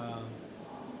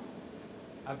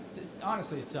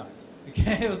 Honestly, it sucked.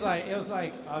 It was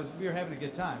like we were having a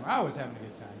good time. I was having a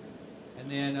good time,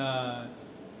 and then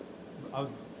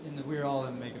we were all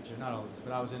in the makeup chair. Not all of us,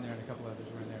 but I was in there, and a couple others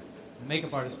were in there. The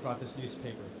makeup artist brought this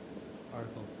newspaper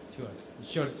article to us and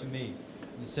showed it to me.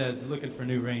 And it said, "Looking for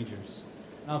new Rangers."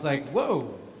 And I was like,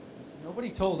 "Whoa!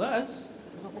 Nobody told us."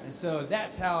 And so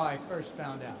that's how I first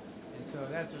found out. And so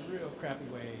that's a real crappy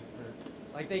way for,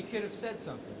 like, they could have said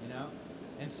something,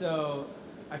 And so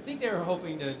I think they were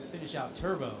hoping to finish out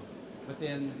Turbo, but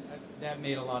then that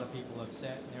made a lot of people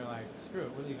upset, and they were like, screw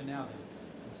it, we're leaving now then.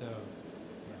 And so,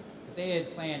 yeah. But they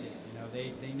had planned it,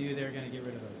 they knew they were going to get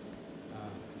rid of us.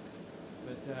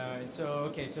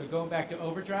 So going back to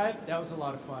Overdrive, that was a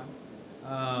lot of fun.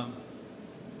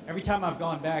 Every time I've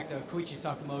gone back, Koichi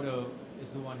Sakamoto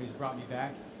is the one who's brought me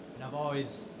back, and I've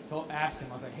always asked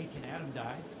him, I was like, hey, can Adam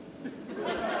die?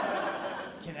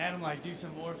 Can Adam do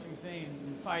some morphing thing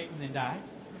and fight and then die?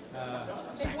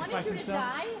 They wanted you to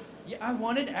die? Yeah, I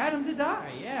wanted Adam to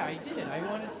die. Yeah, I did. I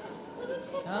wanted.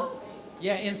 Huh?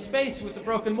 Yeah, in space with the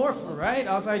broken morpher, right?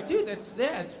 I was like, dude, it's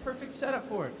perfect setup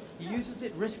for it. He uses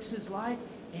it, risks his life,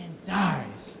 and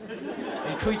dies.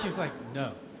 And Koichi was like,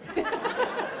 no.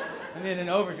 And then in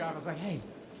Overdrive, I was like, hey,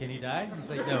 can he die? He's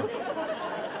like, no.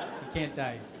 He can't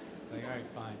die. I was like, all right,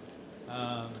 fine.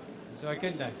 So I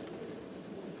couldn't die.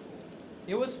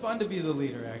 It was fun to be the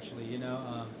leader, actually,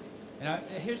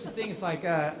 here's the thing, it's like,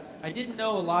 I didn't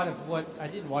know a lot of I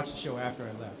didn't watch the show after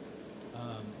I left.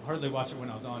 Hardly watched it when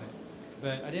I was on it.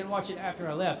 But I didn't watch it after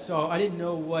I left, so I didn't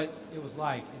know what it was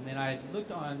like. And then I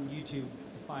looked on YouTube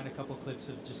to find a couple clips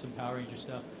of just some Power Ranger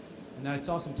stuff. And then I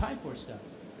saw some Time Force stuff.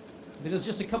 But it was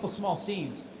just a couple small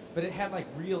scenes, but it had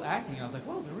real acting. And I was like,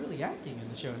 whoa, they're really acting in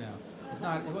the show now.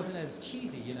 It wasn't as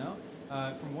cheesy,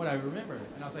 from what I remember.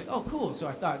 And I was like, oh, cool. So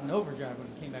I thought in Overdrive, when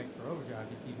it came back for Overdrive,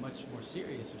 it'd be much more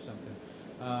serious or something.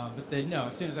 But then, no,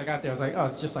 as soon as I got there, I was like, oh,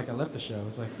 it's just like I left the show.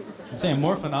 It's like, I'm saying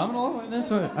more phenomenal in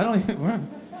this? I don't even...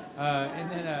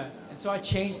 and so I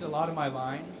changed a lot of my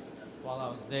lines while I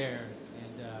was there.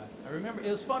 And I remember, it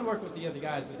was fun working with the other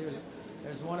guys, but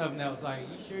there's one of them that was like,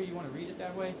 you sure you want to read it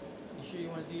that way? You sure you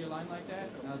want to do your line like that?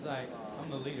 And I was like, I'm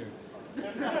the leader.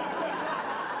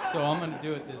 So I'm going to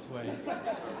do it this way.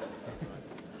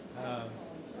 Yeah.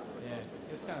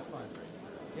 It's kind of fun.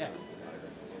 Yeah.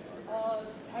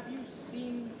 Have you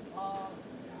seen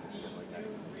the new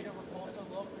Rita Repulsa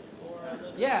look? Or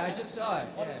Yeah, I just saw it.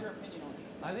 What Yeah. is your opinion on it?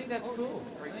 I think that's cool.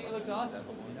 I think it looks awesome.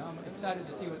 You know, I'm excited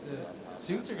to see what the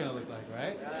suits are gonna look like,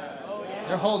 right? Oh, yeah.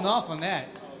 They're holding off on that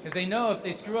because they know if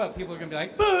they screw up, people are gonna be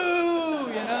like, "Boo!"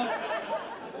 You know.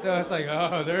 So it's like,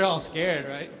 oh, they're all scared,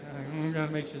 right? I'm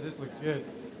gonna make sure this looks good.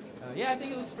 Yeah, I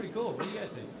think it looks pretty cool. What do you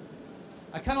guys think?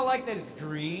 I kind of like that it's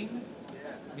green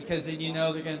because then you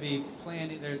know they're gonna be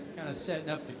planning. They're kind of setting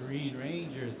up the Green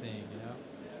Ranger thing, you know,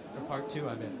 for part 2,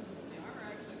 I bet.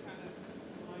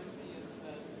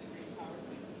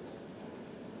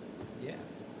 Yeah.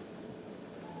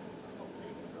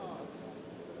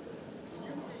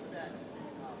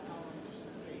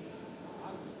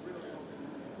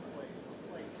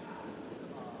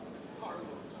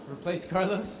 Replace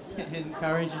Carlos in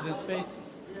Power Rangers in Space?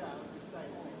 Yeah, I was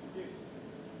excited that you did.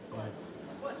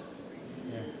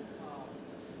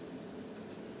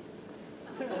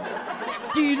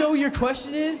 Yeah. Do you know what your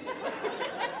question is?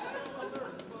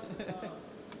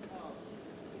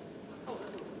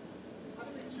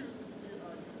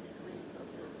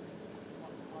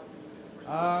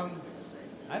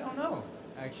 I don't know,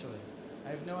 actually. I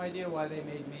have no idea why they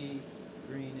made me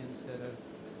green instead of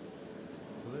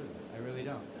blue. I really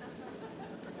don't.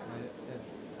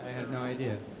 I have no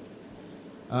idea.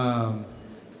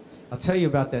 I'll tell you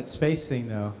about that space thing,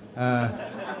 though.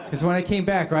 Because when I came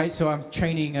back, right, so I'm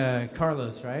training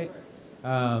Carlos, right?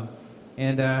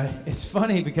 It's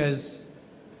funny because,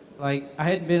 like, I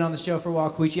hadn't been on the show for a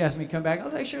while. Koichi asked me to come back. I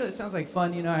was like, sure, that sounds like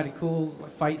fun. You know, I had a cool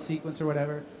fight sequence or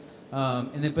whatever.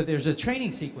 But there's a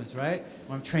training sequence, right?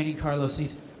 Where I'm training Carlos.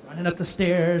 He's running up the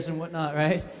stairs and whatnot,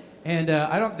 right? And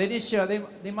they didn't show,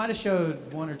 they might have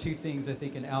showed 1 or 2 things, I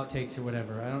think, in outtakes or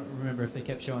whatever. I don't remember if they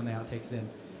kept showing the outtakes then.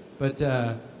 But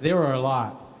there were a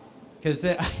lot. Because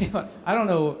I don't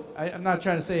know, I'm not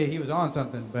trying to say he was on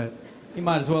something, but he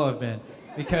might as well have been.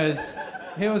 Because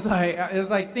it was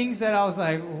like things that I was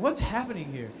like, what's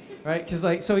happening here? Right?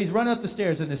 Because so he's running up the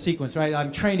stairs in this sequence, right?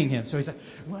 I'm training him. So he's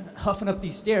like huffing up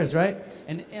these stairs, right?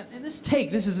 And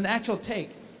this is an actual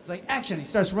take. It's like action. He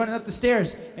starts running up the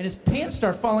stairs, and his pants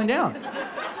start falling down.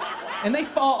 And they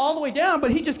fall all the way down, but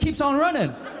he just keeps on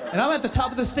running. And I'm at the top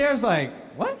of the stairs like,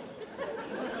 what?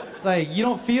 It's like, you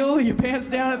don't feel your pants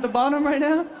down at the bottom right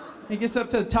now? He gets up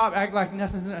to the top, act like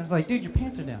nothing. I was like, dude, your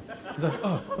pants are down. He's like,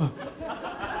 oh.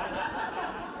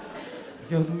 He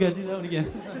goes, we gotta do that one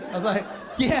again. I was like,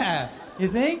 yeah, you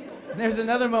think? And there's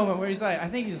another moment where he's like, I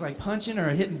think he's like punching or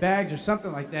hitting bags or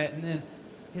something like that, and then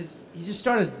he just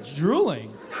started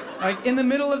drooling. Like in the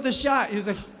middle of the shot, he was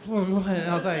like, and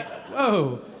I was like,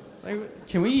 whoa. It's like,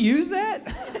 can we use that?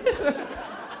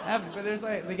 But there's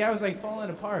like, the guy was like falling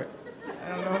apart. I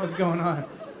don't know what was going on.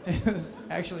 It was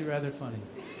actually rather funny.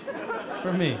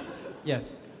 For me,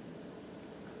 yes.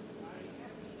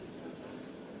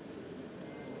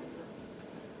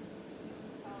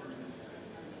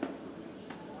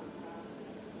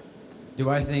 Do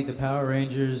I think the Power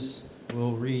Rangers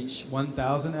will reach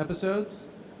 1,000 episodes?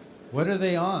 What are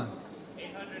they on?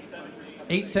 817.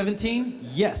 817?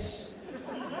 Yes.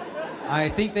 I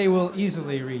think they will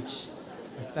easily reach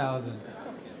 1,000.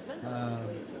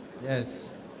 Yes.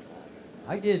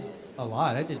 I did a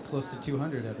lot. I did close to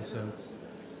 200 episodes.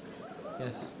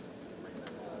 Yes.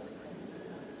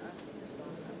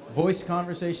 Voice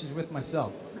conversations with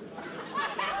myself.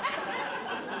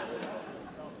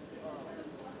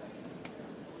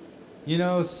 You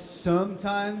know,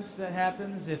 sometimes that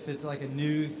happens if it's like a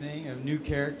new thing, a new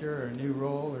character or a new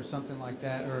role or something like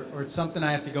that, or it's something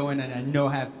I have to go in and I know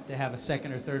I have to have a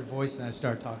second or third voice and I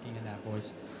start talking in that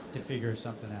voice to figure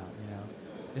something out, you know.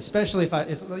 Especially if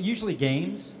it's usually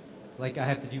games, like I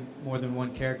have to do more than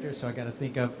one character, so I got to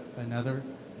think up another,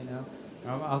 you know.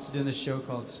 I'm also doing this show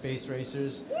called Space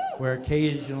Racers, where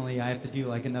occasionally I have to do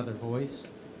like another voice,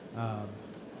 and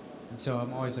so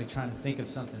I'm always like trying to think of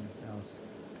something else.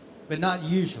 But not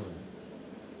usually.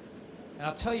 And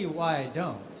I'll tell you why I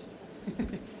don't.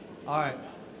 All right.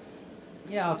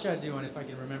 Yeah, I'll try to do one if I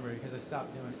can remember it, because I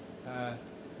stopped doing it.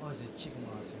 What was it? Chicken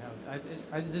Monster.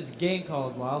 There's this game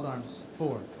called Wild Arms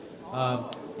 4.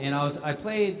 And I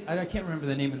played, I can't remember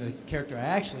the name of the character I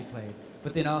actually played,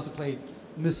 but then I also played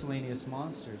miscellaneous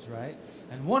monsters, right?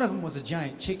 And one of them was a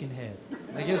giant chicken head.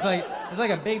 Like it was like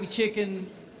a baby chicken,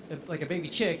 like a baby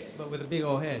chick, but with a big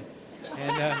old head.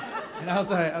 And I was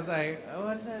like, oh,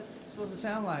 what is that supposed to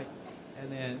sound like?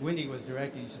 And then Wendy was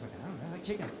directing. She's like, I don't know, I like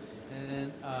chicken. And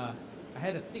then I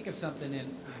had to think of something,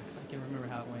 and I can't remember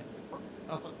how it went.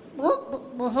 I was like,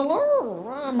 well, hello,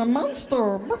 I'm a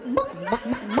monster.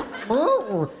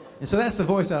 And so that's the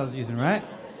voice I was using, right?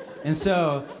 And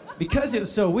so, because it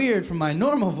was so weird from my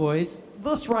normal voice,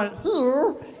 This right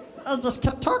here, I just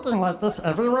kept talking like this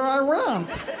everywhere I went.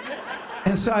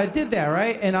 and so I did that,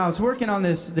 right? And I was working on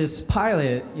this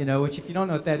pilot, you know, which if you don't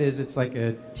know what that is, it's like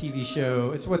a TV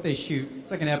show. It's what they shoot.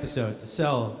 It's like an episode to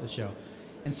sell the show.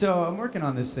 And so I'm working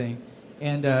on this thing,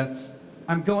 and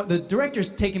the director's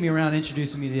taking me around,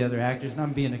 introducing me to the other actors, and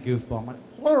I'm being a goofball. I'm like,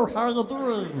 Hello, how you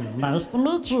doing? Nice to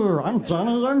meet you. I'm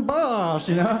Johnny Young Bosch.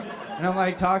 you know? And I'm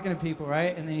like talking to people,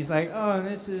 right? And then he's like, oh, and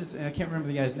this is, and I can't remember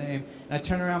the guy's name. And I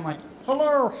turn around, I'm like,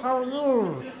 Hello, how are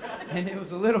you? and it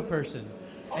was a little person.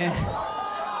 And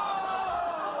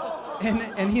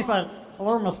he's like,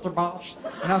 Hello, Mr. Bosch.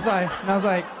 and I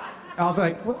was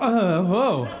like,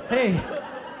 whoa, hey.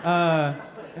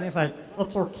 And he's like,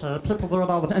 It's okay. People do it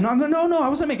all the time. and I'm like, no, I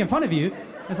wasn't making fun of you.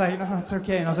 He's like, no, it's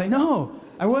okay. And I was like, no,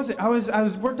 I wasn't. I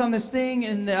was worked on this thing,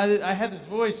 and I had this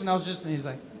voice, and I was just, and he's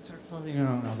like, it's okay, you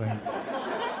know. And I was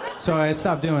like, so I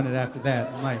stopped doing it after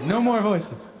that. I'm like, no more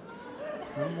voices.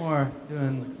 No more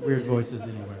doing weird voices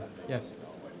anywhere. Yes.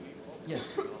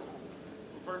 Yes.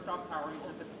 First off, Power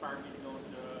Rangers inspired me to go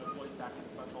into voice acting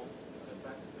special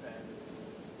effects, and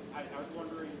I was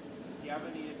wondering, do you have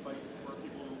any advice for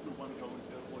people who want to go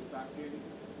into voice acting?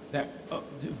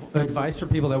 Advice for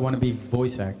people that want to be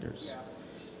voice actors.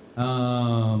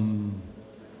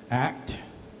 Act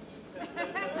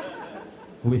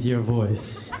with your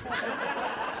voice.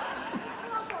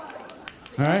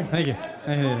 All right, thank you.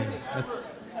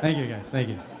 Thank you, guys. Thank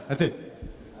you. That's it.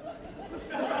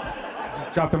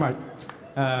 Drop the mic.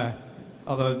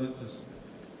 Although this is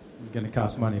going to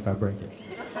cost money if I break it.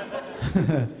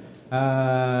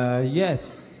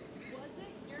 Yes.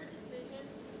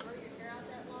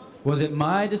 Was it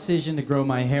my decision to grow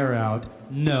my hair out?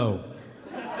 No.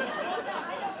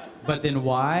 But then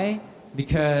why?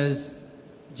 Because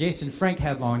Jason Frank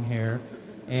had long hair,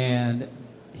 and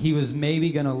he was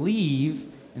maybe going to leave,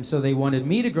 and so they wanted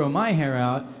me to grow my hair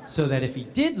out so that if he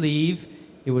did leave,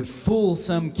 it would fool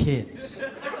some kids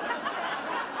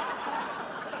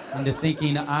into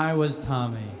thinking I was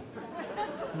Tommy.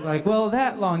 Like, well,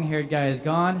 that long-haired guy is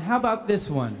gone. How about this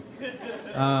one?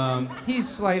 He's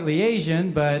slightly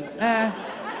Asian, but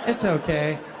it's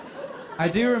okay. I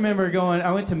do remember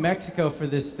I went to Mexico for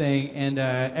this thing, and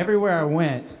everywhere I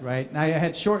went, right, and I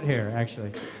had short hair,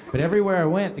 actually, but everywhere I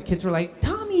went, the kids were like,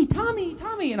 Tommy, Tommy,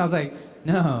 Tommy, and I was like,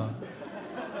 no,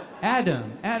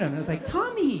 Adam, and I was like,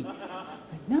 Tommy,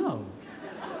 like, no.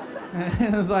 And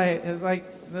it was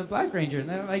like the Black Ranger, and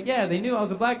they're like, yeah, they knew I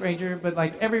was a Black Ranger, but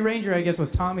like every Ranger, I guess,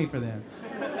 was Tommy for them.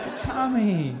 It's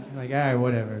Tommy. I'm like, all right,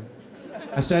 whatever.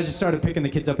 So I just started picking the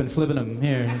kids up and flipping them.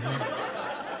 Here.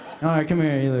 All right, come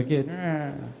here, you little kid.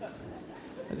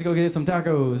 Let's go get some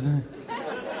tacos.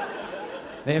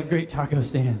 They have great taco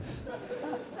stands.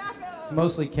 It's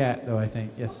mostly cat, though, I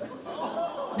think. Yes.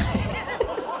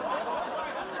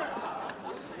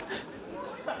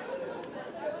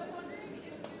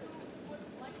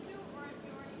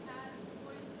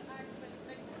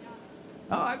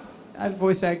 Oh, I've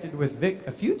voice acted with Vic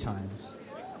a few times.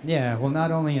 Yeah, well,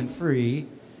 not only in Free.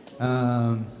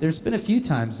 There's been a few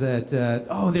times that,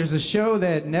 there's a show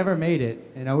that never made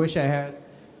it, and I wish I had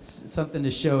something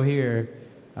to show here.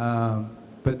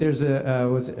 But there's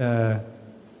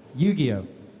Yu-Gi-Oh!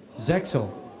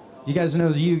 Zexal. You guys know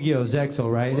Yu-Gi-Oh!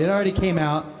 Zexal, right? It already came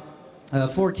out.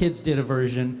 4Kids did a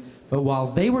version, but while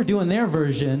they were doing their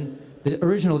version, the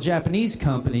original Japanese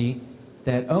company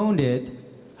that owned it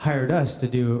hired us to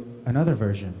do another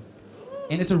version.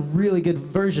 And it's a really good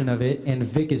version of it, and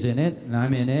Vic is in it, and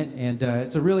I'm in it, and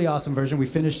it's a really awesome version. We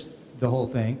finished the whole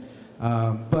thing,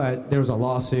 but there was a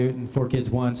lawsuit, and 4Kids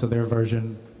won, so their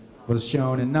version was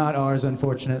shown, and not ours,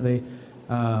 unfortunately.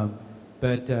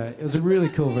 But it was a really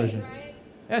cool version.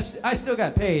 Yes, I still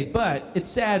got paid, but it's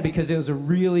sad because it was a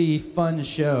really fun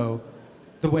show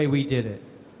the way we did it.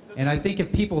 And I think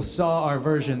if people saw our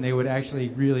version, they would actually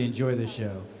really enjoy the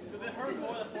show.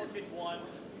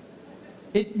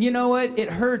 You know what? It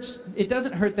hurts. It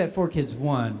doesn't hurt that 4Kids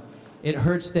won. It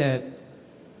hurts that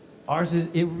ours is.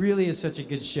 It really is such a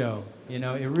good show. You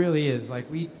know, it really is. Like,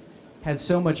 we had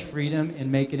so much freedom in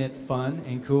making it fun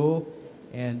and cool,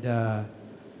 and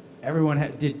everyone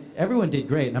did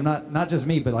great. And I'm not just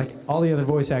me, but like all the other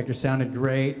voice actors sounded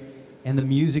great, and the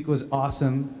music was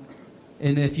awesome.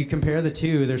 And if you compare the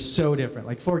two, they're so different.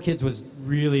 Like 4Kids was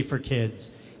really for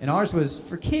kids, and ours was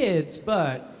for kids,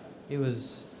 but it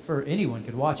was for anyone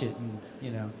could watch it and, you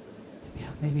know,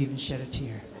 maybe even shed a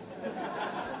tear.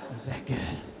 It was that good.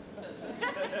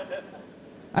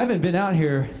 I haven't been out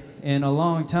here in a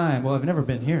long time. Well, I've never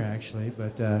been here, actually,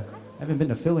 but I haven't been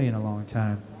to Philly in a long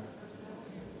time.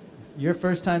 Your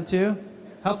first time, too?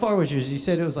 How far was yours? You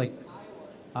said it was like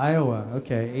Iowa.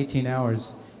 Okay, 18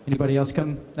 hours. Anybody else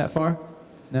come that far?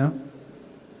 No?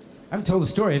 I haven't told the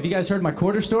story. Have you guys heard my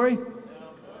quarter story?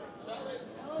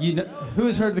 You know, who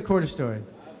has heard the quarter story?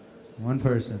 One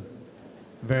person.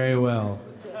 Very well.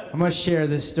 I'm going to share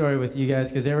this story with you guys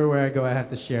because everywhere I go I have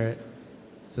to share it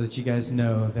so that you guys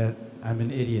know that I'm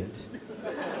an idiot.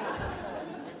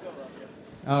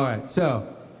 All right,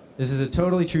 so this is a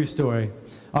totally true story.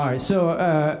 All right,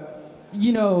 so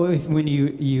you know when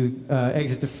you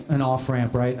exit an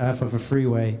off-ramp, right, off of a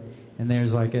freeway, and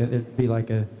there's like there'd be like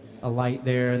a light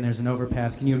there and there's an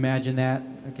overpass. Can you imagine that?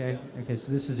 Okay,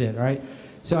 so this is it, all right?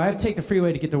 So I have to take the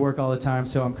freeway to get to work all the time,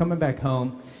 so I'm coming back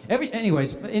home. Every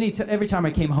time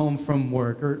I came home from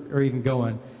work or even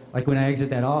going, like when I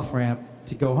exit that off-ramp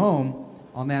to go home,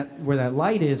 on that where that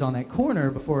light is on that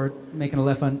corner before making a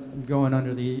left going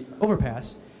under the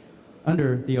overpass,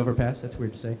 that's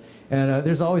weird to say, and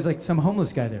there's always like some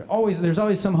homeless guy there. There's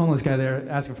always some homeless guy there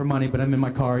asking for money, but I'm in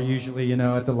my car usually, you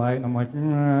know, at the light, and I'm like,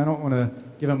 I don't want to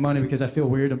give him money because I feel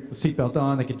weird. Seatbelt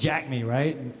on, they could jack me,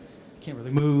 right? And I can't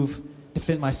really move,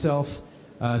 defend myself,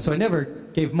 so I never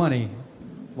gave money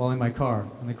while in my car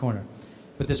in the corner.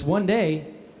 But this one day,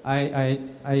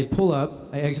 I pull up,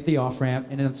 I exit the off-ramp,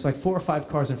 and it's like 4 or 5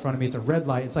 cars in front of me. It's a red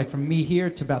light. It's like from me here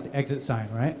to about the exit sign,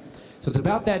 right? So it's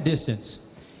about that distance.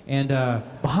 And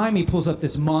behind me pulls up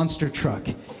this monster truck.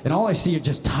 And all I see are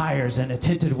just tires and a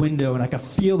tinted window, and I can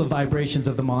feel the vibrations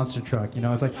of the monster truck. You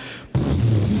know, it's like,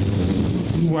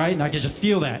 right? And I can just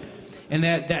feel that. And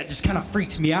that just kind of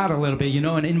freaks me out a little bit, you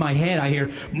know, and in my head I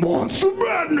hear, Monster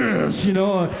Madness, you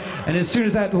know, and as soon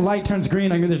as that light turns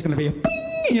green, I know there's going to be a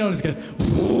bing, you know, it's going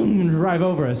to drive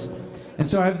over us. And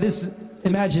so I have this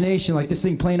imagination, like this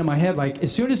thing playing in my head, like,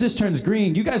 as soon as this turns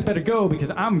green, you guys better go because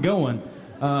I'm going.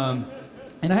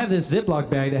 And I have this Ziploc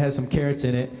bag that has some carrots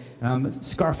in it, and I'm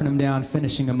scarfing them down,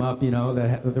 finishing them up, you know,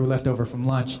 that were left over from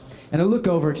lunch. And I look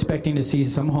over expecting to see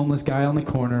some homeless guy on the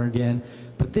corner again,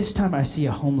 but this time I see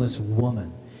a homeless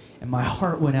woman. And my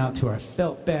heart went out to her. I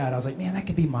felt bad. I was like, man, that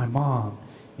could be my mom,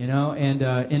 you know? And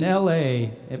in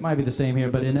LA, it might be the same here,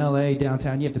 but in LA,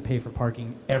 downtown, you have to pay for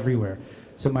parking everywhere.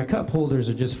 So my cup holders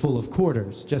are just full of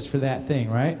quarters, just for that thing,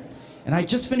 right? And I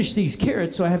just finished these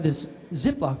carrots, so I have this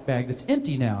Ziploc bag that's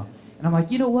empty now. And I'm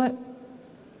like, you know what?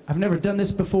 I've never done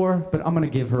this before, but I'm going to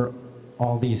give her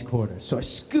all these quarters. So I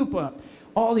scoop up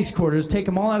all these quarters, take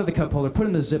them all out of the cup holder, put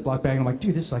them in the Ziploc bag, and I'm like,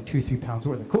 dude, this is like 2 or 3 pounds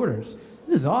worth of quarters.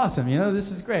 This is awesome, you know,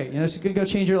 this is great. You know, this is going to go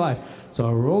change your life. So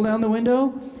I roll down the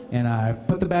window, and I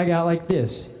put the bag out like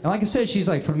this. And like I said, she's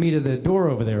like from me to the door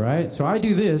over there, right? So I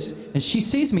do this, and she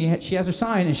sees me, she has her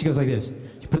sign, and she goes like this.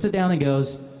 She puts it down and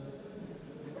goes.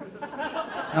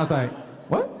 And I was like,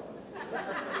 what?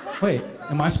 Wait,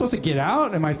 am I supposed to get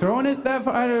out? Am I throwing it that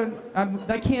far?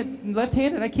 I can't,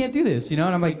 left-handed, I can't do this, you know?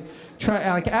 And I'm like,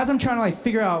 as I'm trying to like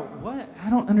figure out what, I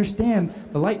don't understand.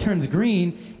 The light turns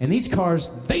green, and these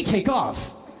cars, they take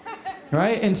off,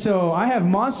 right? And so I have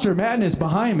Monster Madness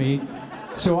behind me,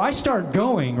 so I start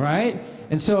going, right?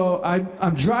 And so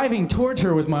I'm driving towards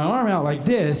her with my arm out like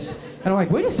this, and I'm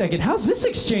like, wait a second, how's this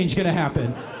exchange gonna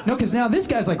happen? No, because now this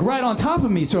guy's like right on top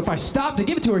of me, so if I stop to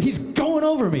give it to her, he's going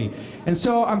over me. And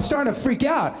so I'm starting to freak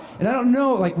out, and I don't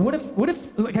know, like, what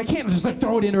if, like, I can't just like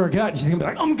throw it into her gut, and she's gonna be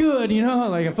like, I'm good, you know,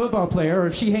 like a football player, or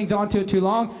if she hangs on to it too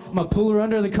long, I'm gonna pull her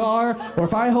under the car, or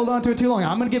if I hold on to it too long,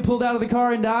 I'm gonna get pulled out of the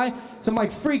car and die. So I'm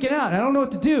like freaking out, and I don't know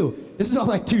what to do. This is all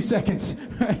like 2 seconds,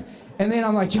 right? And then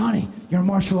I'm like, Johnny, you're a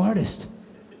martial artist.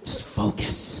 Just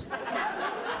focus.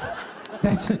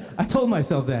 I told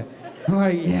myself that. I'm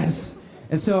like, yes.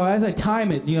 And so as I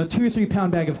time it, you know, 2 or 3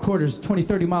 pound bag of quarters, 20,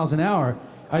 30 miles an hour,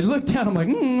 I look down, I'm like,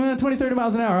 20, 30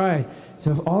 miles an hour, all right.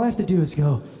 So all I have to do is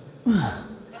go,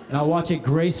 and I'll watch it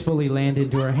gracefully land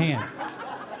into her hand.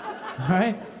 All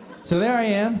right? So there I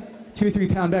am, 2 or 3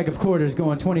 pound bag of quarters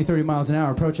going 20, 30 miles an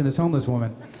hour, approaching this homeless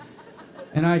woman.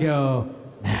 And I go,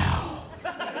 now.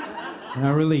 And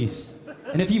I release.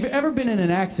 And if you've ever been in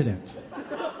an accident,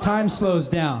 time slows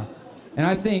down. And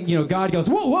I think, you know, God goes,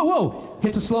 whoa, whoa, whoa,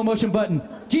 hits a slow motion button.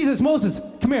 Jesus, Moses,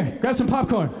 come here, grab some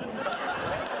popcorn.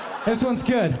 This one's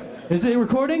good. Is it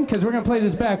recording? Because we're going to play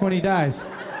this back when he dies.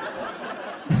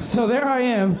 So there I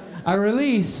am, I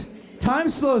release, time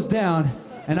slows down,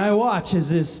 and I watch as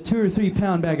this 2 or 3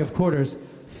 pound bag of quarters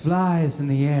flies in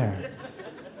the air.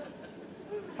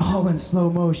 All in slow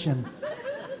motion.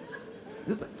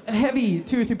 This a heavy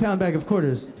 2 or 3 pound bag of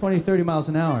quarters, 20, 30 miles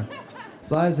an hour,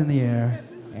 flies in the air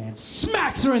and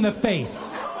smacks her in the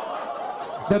face.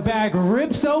 The bag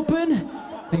rips open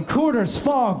and quarters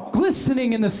fall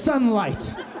glistening in the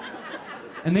sunlight.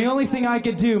 And the only thing I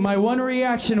could do, my one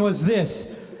reaction was this: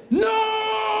 no!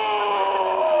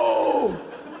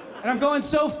 And I'm going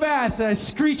so fast that I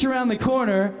screech around the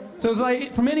corner. So it's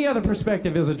like, from any other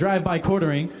perspective, it was a drive-by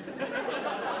quartering.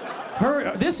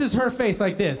 This is her face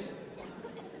like this.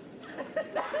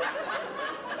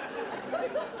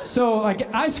 So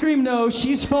like, I scream no,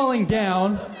 she's falling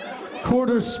down,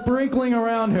 quarters sprinkling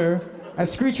around her. I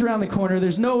screech around the corner,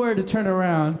 there's nowhere to turn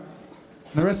around.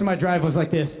 And the rest of my drive was like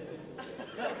this.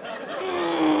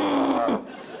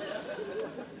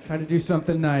 Try to do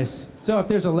something nice. So if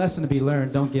there's a lesson to be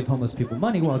learned, don't give homeless people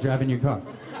money while driving your car.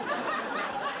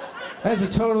 That's a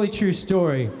totally true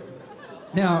story.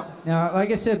 Now,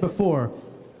 like I said before,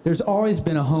 there's always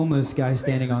been a homeless guy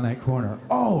standing on that corner.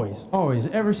 Always,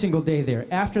 every single day there.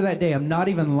 After that day, I'm not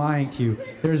even lying to you.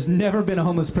 There's never been a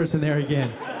homeless person there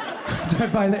again. I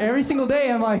drive by there every single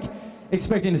day, I'm like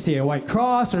expecting to see a white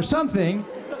cross or something,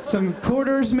 some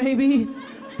quarters maybe,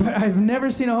 but I've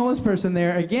never seen a homeless person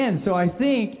there again. So I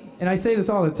think, and I say this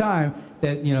all the time,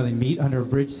 that, you know, they meet under a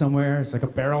bridge somewhere, it's like a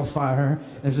barrel fire,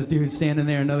 there's a dude standing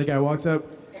there, another guy walks up,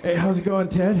 hey, how's it going,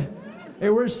 Ted? Hey,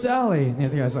 where's Sally? And the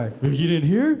other guy's like, you didn't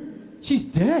hear? She's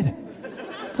dead.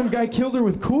 Some guy killed her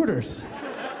with quarters.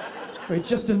 Wait,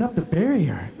 just enough to bury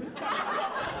her.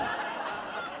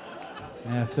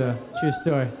 Yeah, so, true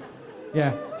story.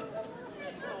 Yeah.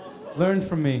 Learn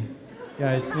from me,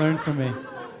 guys, learn from me.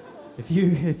 If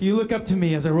you look up to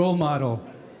me as a role model,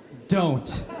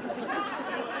 don't.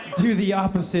 Do the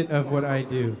opposite of what I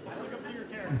do.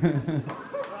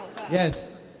 Yes.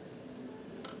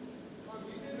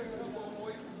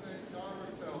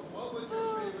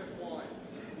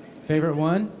 Favorite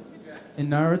one in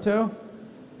Naruto?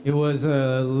 It was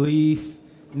Leaf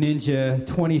Ninja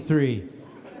 23.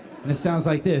 And it sounds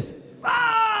like this.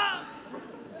 Ah!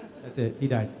 That's it, he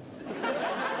died.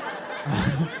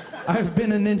 I've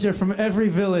been a ninja from every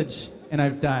village and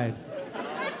I've died.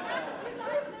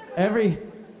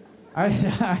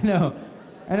 I know,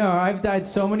 I've died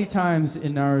so many times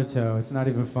in Naruto, it's not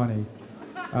even funny.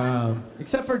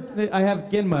 Except for, I have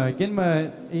Genma.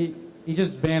 Genma, he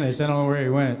just vanished, I don't know where he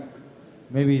went.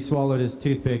 Maybe he swallowed his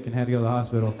toothpick and had to go to the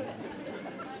hospital.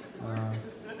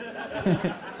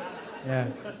 Yeah.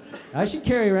 I should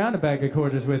carry around a bag of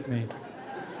quarters with me,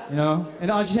 you know?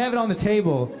 And I'll just have it on the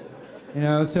table, you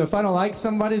know? So if I don't like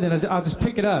somebody, then I'll just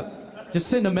pick it up. Just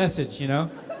send a message, you know?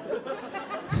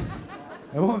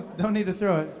 Don't need to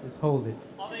throw it, just hold it.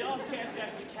 On the off chance you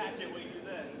actually catch it when you're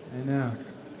there. I know.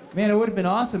 Man, it would have been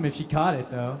awesome if she caught it,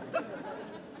 though.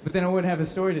 But then I wouldn't have a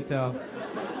story to tell.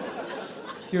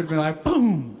 She would have been like,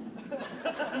 boom!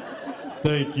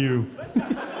 Thank you.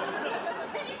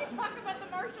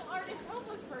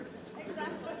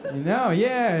 You know,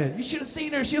 yeah. You should have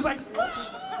seen her. She was like,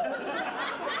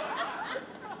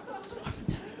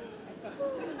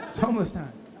 it's homeless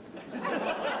time.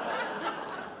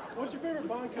 What's your favorite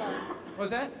Bankai?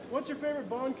 What's that? What's your favorite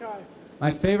Bankai?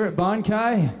 My favorite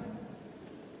Bankai?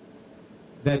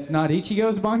 That's not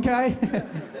Ichigo's Bankai?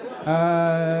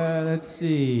 Let's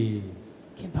see.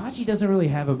 Kenpachi doesn't really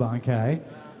have a Bankai,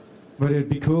 but it'd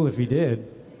be cool if he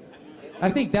did. I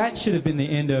think that should have been the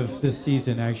end of this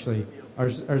season, actually.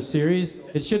 Our series.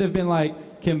 It should have been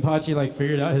like Kenpachi like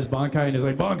figured out his Bankai and is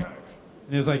like, Bankai!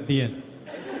 And it's like the end.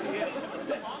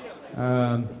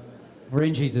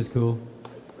 Renji's is cool.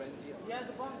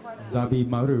 Zabi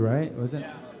Maru, right? Was it?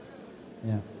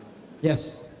 Yeah.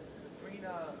 Yes. Between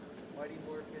Mighty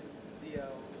Morphin, Zio,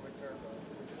 or Turbo,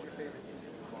 which is your favorite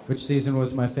season? Which season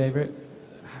was my favorite?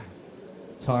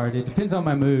 It's hard. It depends on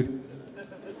my mood.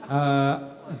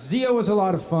 Zio was a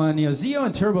lot of fun. You know, Zio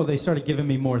and Turbo, they started giving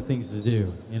me more things to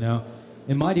do, you know?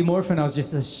 In Mighty Morphin, I was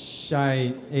just a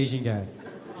shy Asian guy.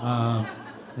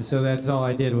 And so that's all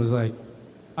I did was like,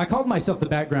 I called myself the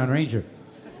background ranger.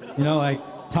 You know, like,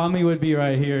 Tommy would be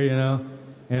right here, you know?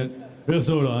 And, yes,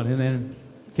 hold on. And then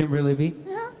Kimberly be,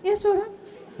 yes, hold on.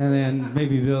 And then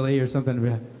maybe Billy or something would be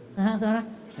like, hold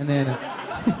on. And then,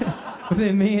 but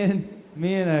then me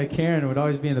and Karen would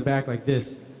always be in the back like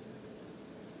this.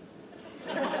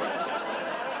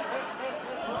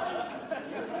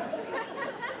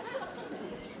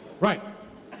 Right.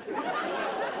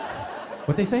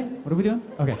 What they say? What are we doing?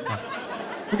 Okay. Right.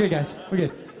 We're good, guys. We're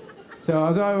good. So I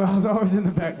was always in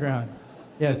the background.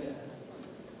 Yes.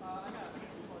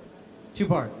 Two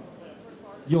part.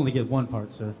 You only get one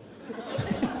part, sir.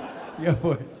 Go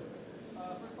for it.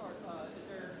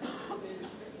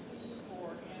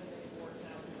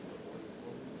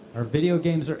 Are video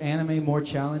games or anime more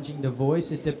challenging to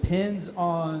voice? It depends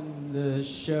on the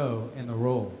show and the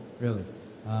role, really.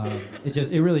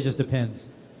 It really just depends.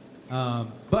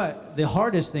 But the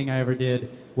hardest thing I ever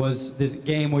did was this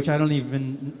game, which I don't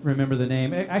even remember the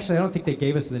name. Actually, I don't think they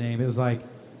gave us the name. It was like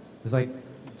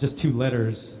just 2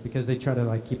 letters because they try to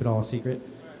like keep it all secret.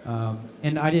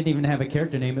 And I didn't even have a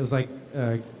character name. It was like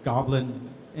Goblin,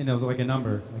 and it was like a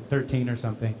number, like 13 or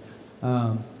something.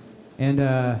 And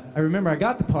I remember I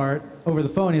got the part over the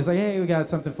phone. He was like, "Hey, we got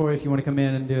something for you if you want to come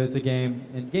in and do it. It's a game."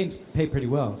 And games pay pretty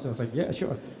well. So I was like, "Yeah,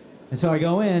 sure." And so I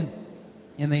go in,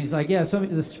 and then he's like, "Yeah,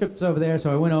 the script's over there."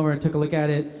 So I went over and took a look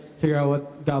at it, figure out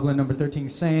what Goblin number 13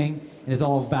 is saying, and it's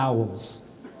all vowels.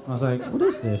 I was like, "What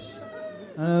is this?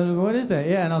 What is that?"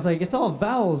 Yeah, and I was like, "It's all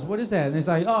vowels. What is that?" And he's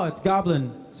like, "Oh, it's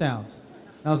goblin sounds."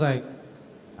 And I was like,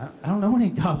 I don't know any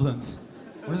goblins.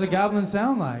 What does a goblin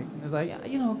sound like? And I was like,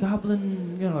 "Yeah,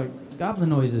 goblin, like goblin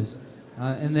noises."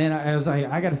 And then I was like,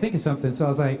 I got to think of something. So I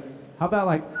was like, "How about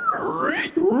like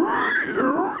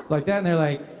that?" And they're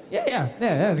like, yeah,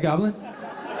 that's goblin. So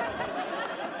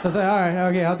I was like, "All right,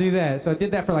 okay, I'll do that." So I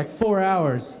did that for like 4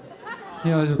 hours.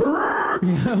 Just,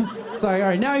 it's like, "All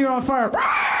right, now you're on fire."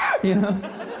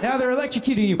 Now they're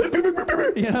electrocuting you.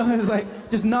 It's like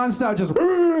just nonstop, just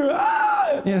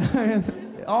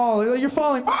all you're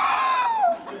falling.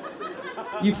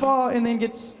 You fall and then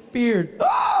get speared.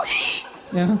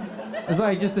 It's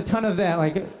like just a ton of that,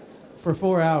 like for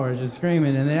 4 hours, just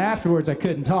screaming. And then afterwards, I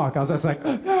couldn't talk. I was just like,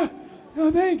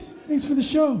 "Oh, thanks for the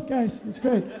show, guys. It's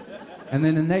great." And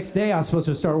then the next day, I was supposed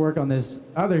to start work on this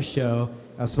other show.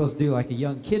 I was supposed to do like a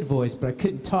young kid voice, but I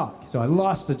couldn't talk, so I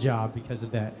lost the job because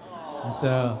of that. And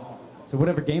so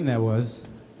whatever game that was,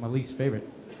 my least favorite.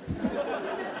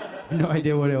 No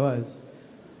idea what it was.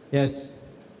 Yes.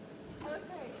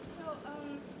 Okay, so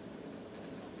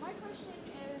my question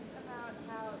is about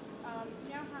how how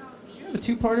You have a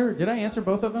 2-parter? Did I answer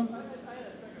both of them?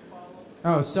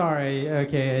 Oh, sorry.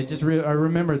 Okay, I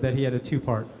remembered that he had a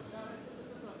 2-part.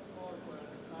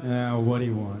 What do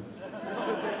you want?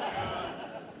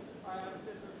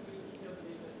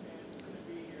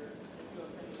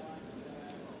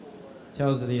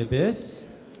 Tales of the Abyss.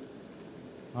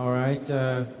 All right,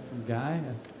 from Guy.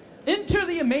 Enter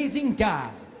the Amazing Guy.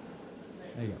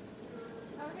 There you go.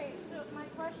 Okay, so my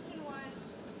question was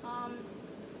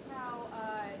how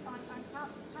on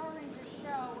Power Rangers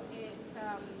show, it's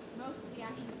most of the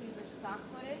action scenes are stock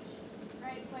footage,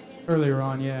 right? But Earlier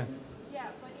on, yeah. Yeah,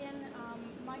 but in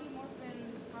Mighty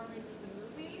Morphin Power Rangers the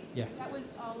movie, Yeah. that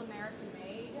was all American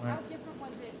made. Right. How different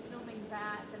was it filming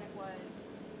that than it was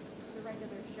the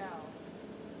regular show?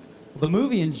 The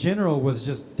movie in general was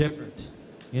just different.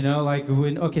 Like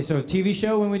so TV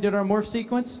show, when we did our morph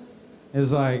sequence, it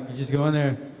was like, you just go in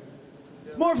there,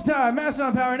 "It's morph time,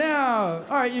 Mastodon power now.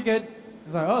 All right, you're good."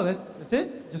 It's like, "Oh, that's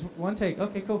it? Just one take.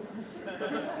 Okay, cool."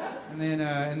 And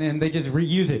then they just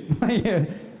reuse it.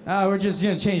 We're just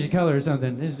gonna change the color or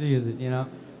something. Just use it,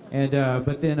 And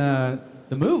but then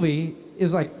the movie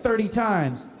is like 30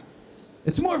 times.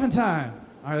 "It's morphin' time.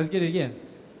 All right, let's get it again.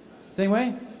 Same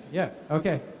way? Yeah.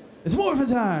 Okay. It's morphin'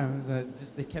 time."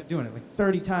 They kept doing it like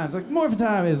 30 times. Like morphin'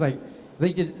 time is like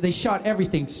they shot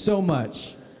everything so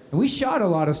much, and we shot a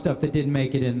lot of stuff that didn't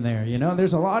make it in there.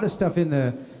 There's a lot of stuff in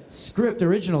the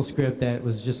original script that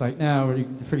was just like, "No,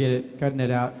 forget it, cutting it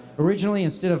out." Originally,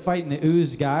 instead of fighting the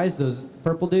ooze guys, those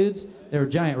purple dudes, they were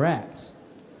giant rats.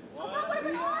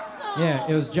 Yeah,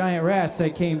 it was giant rats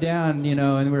that came down,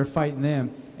 and we were fighting them.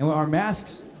 And our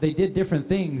masks, they did different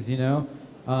things,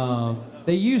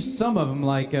 They used some of them,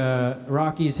 like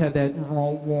Rocky's had that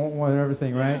whatever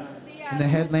thing, right? And the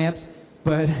headlamps.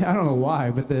 But I don't know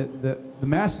why, but the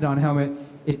Mastodon helmet,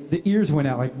 the ears went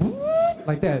out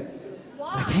like that. It's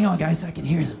like, "Hang on, guys, I can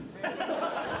hear them."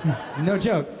 No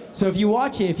joke. So if you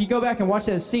watch it, if you go back and watch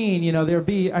that scene,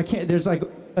 there's like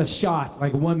a shot,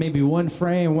 like maybe one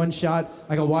frame, one shot,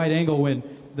 like a wide angle when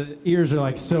the ears are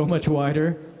like so much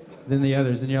wider than the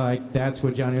others, and you're like, that's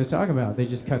what Johnny was talking about. They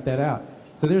just cut that out.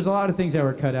 So there's a lot of things that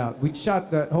were cut out. We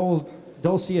shot that whole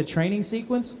Dulcia training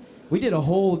sequence. We did a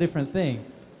whole different thing.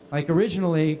 Like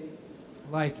originally,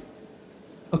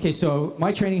 so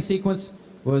my training sequence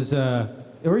was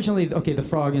originally, the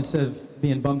frog, instead of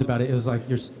being bummed about it was like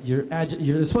you're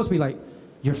supposed to be like,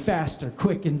 you're fast or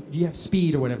quick and you have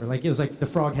speed or whatever. Like it was like the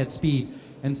frog had speed.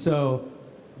 And so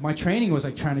my training was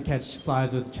like trying to catch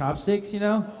flies with chopsticks, and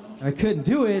I couldn't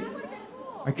do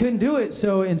it.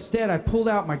 So instead I pulled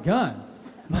out my gun.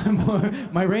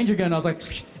 My Ranger gun, I was like,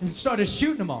 and started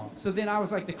shooting them all. So then I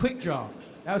was like the quick draw.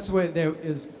 That's what there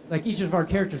is, like each of our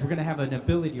characters, we're gonna have an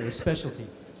ability or a specialty,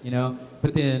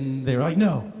 But then they were like,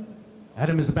 "No,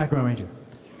 Adam is the background ranger.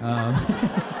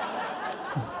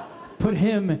 Put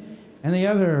him and the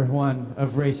other one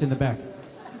of race in the back."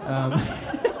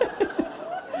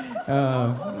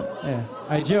 Yeah,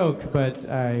 I joke, but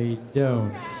I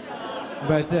don't.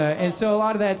 But and so a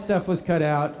lot of that stuff was cut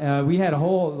out. We had a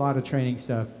whole lot of training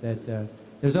stuff that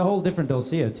There's a whole different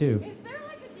Dulcia too. Is there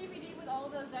like a DVD with all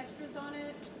those extras on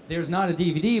it? There's not a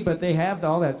DVD, but they have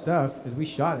all that stuff because we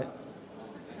shot it.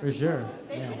 For sure.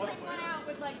 They Yeah. should bring one out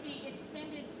with like the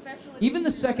extended special. Even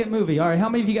the second movie. All right, how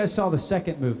many of you guys saw the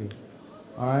second movie?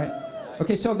 All right.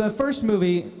 Okay, so the first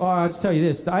movie, I'll just tell you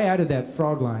this. I added that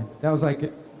frog line. That was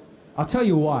like, I'll tell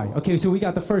you why. Okay, so we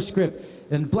got the first script,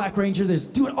 and Black Ranger, there's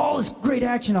doing all this great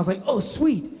action. I was like, oh,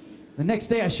 sweet. The next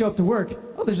day I show up to work.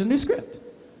 Oh, there's a new script.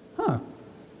 Huh.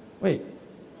 Wait.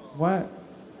 What?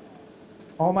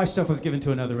 All my stuff was given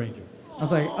to another Ranger. I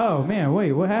was like, oh, man,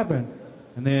 wait, what happened?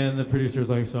 And then the producer's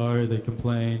like, sorry, they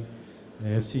complained.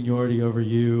 They have seniority over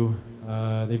you.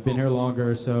 They've been here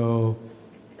longer, so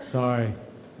sorry.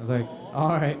 I was like,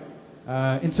 all right.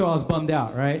 And so I was bummed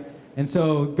out, right? And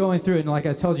so going through it, and like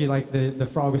I told you, like the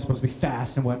frog was supposed to be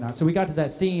fast and whatnot. So we got to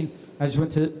that scene. I just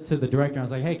went to the director. And I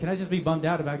was like, hey, can I just be bummed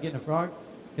out about getting a frog?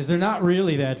 Because they're not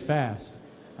really that fast.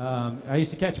 I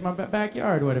used to catch them in my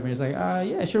backyard or whatever. He's like,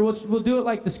 yeah, sure, we'll do it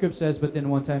like the script says, but then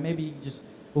one time maybe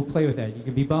we'll play with that. You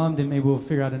can be bummed and maybe we'll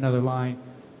figure out another line.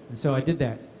 And so I did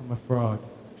that. I'm a frog.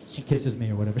 She kisses me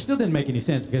or whatever. Still didn't make any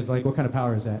sense because like, what kind of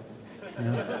power is that? You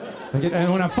know? Like,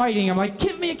 and when I'm fighting, I'm like,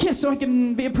 give me a kiss so I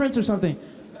can be a prince or something.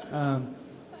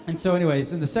 And so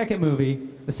anyways, in the second movie,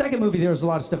 there was a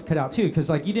lot of stuff cut out too, because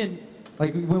like you didn't,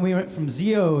 like when we went from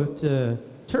Zeo to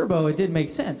Turbo, it did make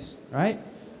sense, right?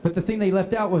 But the thing they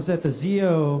left out was that the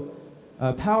Zeo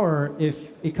power,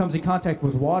 if it comes in contact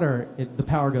with water, the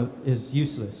power is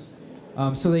useless.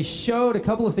 So they showed a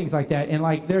couple of things like that, and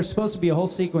like there's supposed to be a whole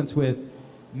sequence with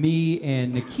me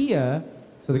and Nakia,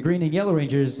 so the Green and Yellow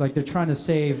Rangers, like they're trying to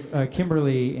save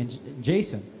Kimberly and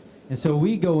Jason. And so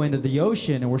we go into the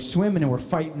ocean and we're swimming and we're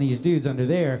fighting these dudes under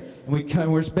there,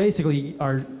 and we're basically,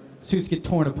 our suits get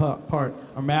torn apart,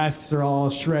 our masks are all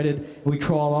shredded, and we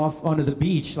crawl off onto the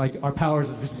beach like our powers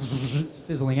are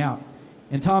fizzling out.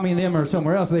 And Tommy and them are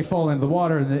somewhere else, they fall into the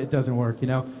water and it doesn't work, you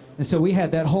know? And so we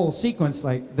had that whole sequence,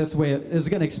 like this way, it was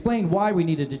gonna explain why we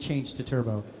needed to change to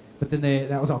Turbo. But then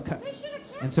that was all cut.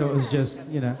 And so it was just,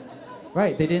 you know,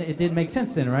 right, it didn't make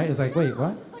sense then, right? It's like, wait,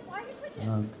 what?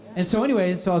 And so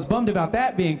anyways, so I was bummed about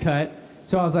that being cut.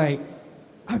 So I was like,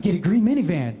 I'll get a green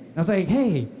minivan. And I was like,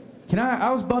 hey,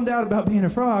 I was bummed out about being a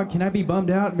frog. Can I be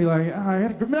bummed out and be like, oh,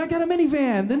 I got a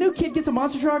minivan. The new kid gets a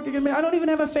monster truck. I don't even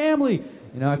have a family.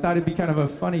 You know, I thought it'd be kind of a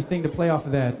funny thing to play off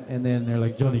of that. And then they're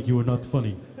like, Johnny, you are not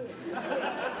funny.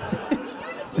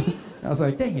 I was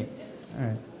like, dang it. All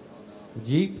right. The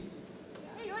Jeep?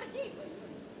 Hey, you had a Jeep.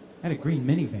 I had a green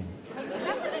minivan.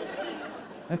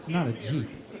 That's not a Jeep.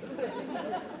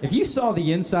 If you saw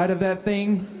the inside of that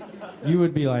thing, you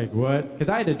would be like, what? Because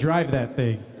I had to drive that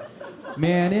thing.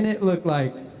 Man, and it looked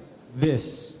like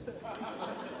this.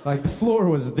 Like the floor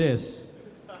was this.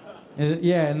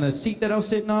 And the seat that I was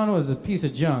sitting on was a piece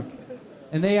of junk.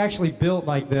 And they actually built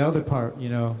like the other part, you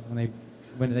know,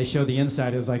 when they showed the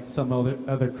inside, it was like some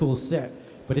other cool set.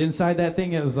 But inside that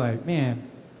thing, it was like, man,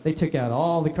 they took out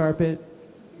all the carpet.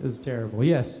 It was terrible.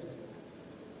 Yes?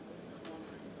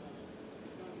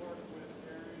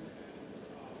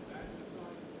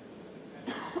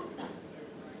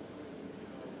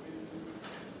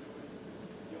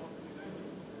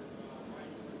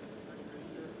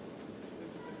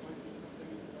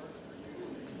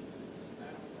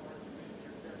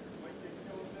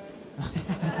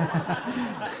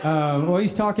 Well,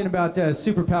 he's talking about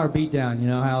Superpower Beatdown, you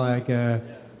know, how like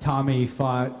Tommy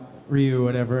fought Ryu or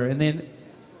whatever. And then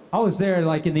I was there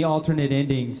like in the alternate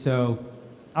ending, so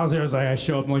I was there, I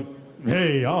show up, I'm like,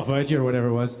 hey, I'll fight you or whatever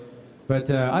it was. But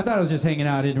I thought I was just hanging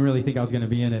out. I didn't really think I was going to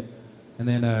be in it. And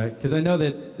then, because I know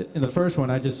that in the first one,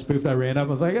 I just spoofed, I ran up,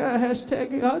 I was like,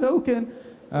 hashtag Hadouken.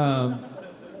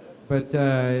 But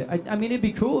I mean, it'd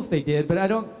be cool if they did,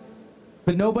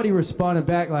 but nobody responded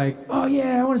back like, oh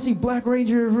yeah, I want to see Black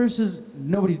Ranger versus,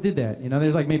 nobody did that. You know,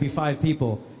 there's like maybe 5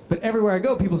 people. But everywhere I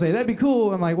go, people say, that'd be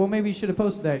cool. I'm like, well, maybe you should have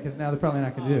posted that because now they're probably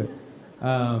not going to do it.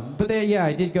 But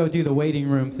I did go do the waiting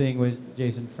room thing with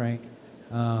Jason Frank.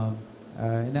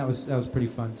 And that was pretty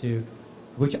fun too.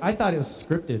 Which I thought it was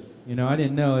scripted. You know, I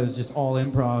didn't know it was just all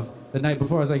improv. The night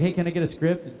before, I was like, hey, can I get a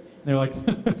script? And they're like,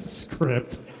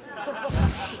 script.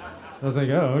 I was like,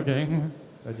 oh, okay.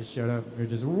 So I just showed up. We were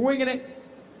just winging it.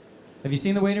 Have you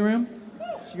seen The Waiting Room? You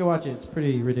should go watch it. It's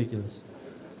pretty ridiculous.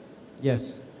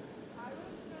 Yes? I was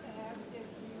going to ask if you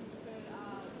could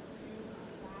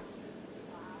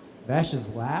do Bash's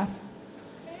Laugh? It's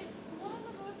one of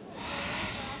the most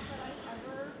laughs that I've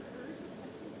ever heard.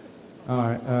 All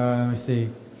right, let me see.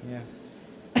 Yeah.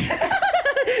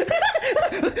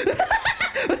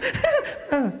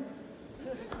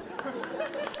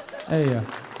 There you go.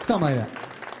 Something like that.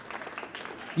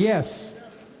 Yes.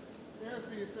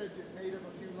 Fantasy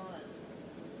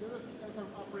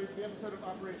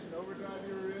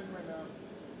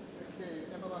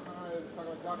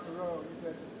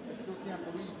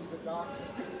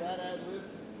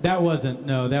That wasn't.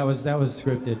 No, that was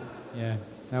scripted. Yeah,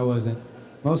 that wasn't.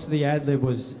 Most of the ad lib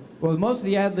was. Well, most of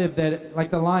the ad lib that,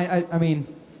 like the line. I mean,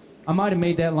 I might have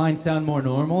made that line sound more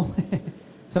normal.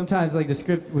 Sometimes, like the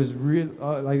script was real.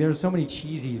 Like there were so many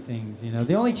cheesy things. You know,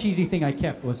 the only cheesy thing I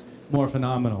kept was more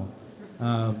phenomenal.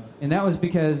 And that was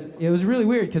because it was really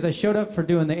weird because I showed up for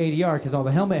doing the ADR because all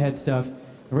the helmet head stuff,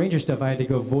 the Ranger stuff, I had to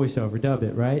go voiceover, dub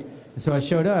it, right? And so I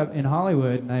showed up in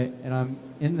Hollywood and I'm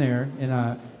in there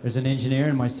and there's an engineer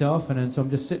and myself and then so I'm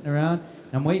just sitting around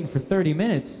and I'm waiting for 30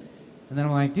 minutes and then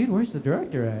I'm like, dude, where's the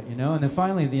director at? You know? And then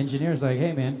finally the engineer's like,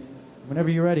 hey man, whenever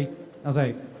you're ready. I was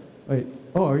like, wait,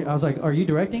 I was like, are you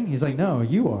directing? He's like, no,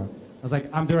 you are. I was like,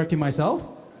 I'm directing myself?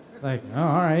 Like, oh,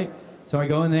 all right. So I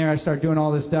go in there, I start doing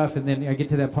all this stuff, and then I get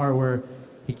to that part where,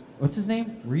 what's his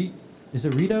name? Is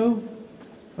it Rito?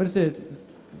 What is it?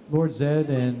 Lord Zed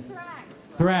and...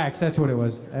 Thrax, that's what it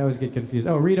was. I always get confused.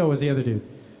 Oh, Rito was the other dude.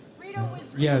 Rito was...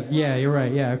 Yeah, you're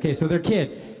right, yeah. Okay, so they're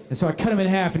kid. And so I cut him in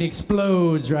half, and he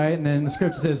explodes, right? And then the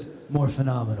script says, more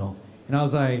phenomenal. And I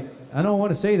was like, I don't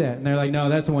want to say that. And they're like, no,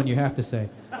 that's the one you have to say.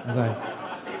 I was like,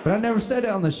 but I never said it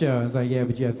on the show. I was like, yeah,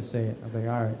 but you have to say it. I was like,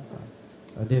 all right.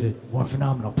 I did it. More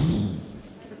phenomenal. Wouldn't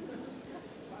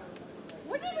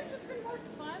it have just been more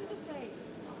fun to say?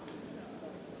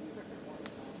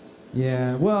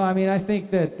 Yeah, well, I mean, I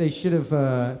think that they should have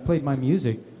played my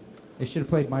music. They should have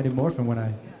played Mighty Morphin when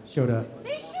I showed up.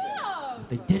 They should have.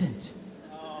 They didn't.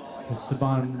 Because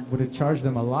Saban would have charged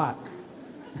them a lot.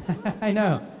 I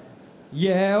know.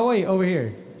 Yeah, oh, wait, over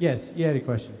here. Yes, you had a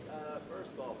question.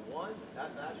 First off,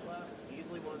 that Bash laugh,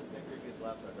 easily one of the 10 creepiest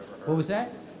laughs I've ever heard. What was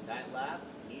that? That laugh,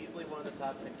 easily one of the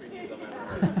top 10 creepiest I've ever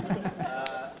heard.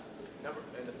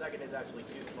 And the second is actually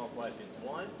two small questions.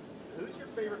 One, who's your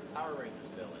favorite Power Rangers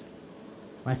villain?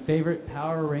 My favorite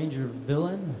Power Ranger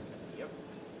villain? Yep.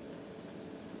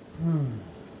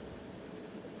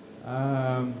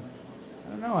 I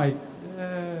don't know.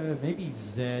 Maybe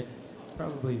Zed.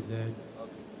 Probably Zed.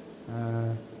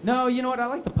 No, you know what? I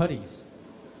like the putties.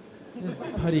 Just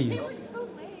putties. They were so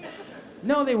lame.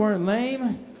 No, they weren't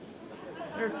lame.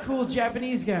 They're cool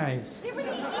Japanese guys. They were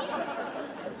the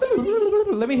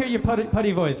Let me hear your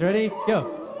putty voice. Ready?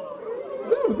 Go.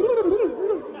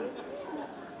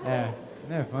 Yeah, isn't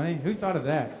that funny? Who thought of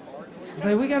that? It's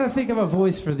like, we gotta think of a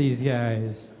voice for these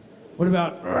guys. What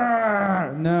about,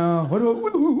 no. What about,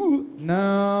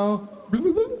 no.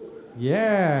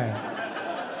 Yeah.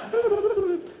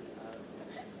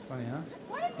 It's funny, huh?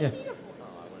 Yes. 2 things.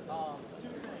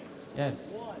 Yes.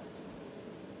 1,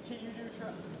 can you do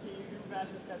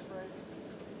Bash's catchphrase?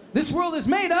 This world is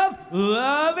made of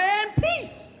love and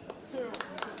peace. 2,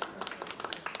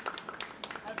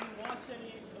 have you watched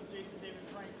any of Jason David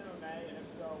Frank's MMA, and if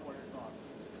so, what are your thoughts?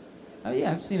 Oh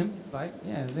yeah, I've seen him fight.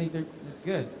 Yeah, I think it's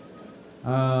good.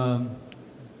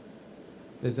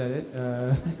 Is that it?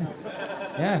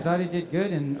 Yeah, I thought he did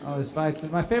good in all his fights.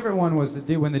 My favorite one was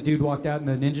when the dude walked out in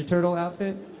the Ninja Turtle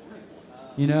outfit.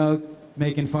 You know,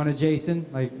 making fun of Jason.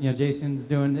 Like, you know, Jason's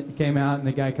came out and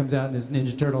the guy comes out in his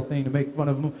Ninja Turtle thing to make fun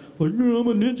of him. Like, no, I'm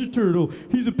a Ninja Turtle.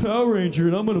 He's a Power Ranger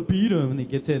and I'm gonna beat him. And he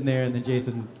gets in there and then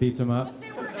Jason beats him up. But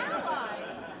they were allies.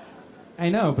 I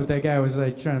know, but that guy was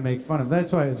like trying to make fun of him.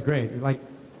 That's why it was great. Like,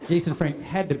 Jason Frank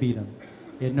had to beat him.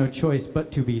 He had no choice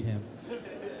but to beat him.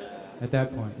 At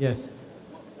that point, yes.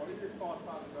 What are your thoughts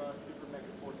on Super Mega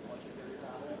Force Legendary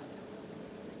Battle?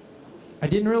 I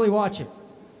didn't really watch it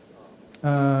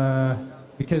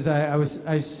because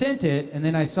I sent it and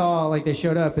then I saw like they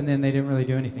showed up and then they didn't really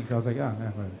do anything. So I was like, oh, no,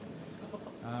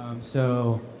 whatever.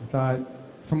 So I thought,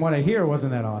 from what I hear, it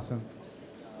wasn't that awesome.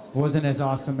 It wasn't as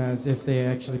awesome as if they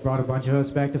actually brought a bunch of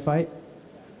us back to fight,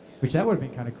 which that would have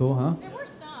been kind of cool, huh? There were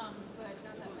some, but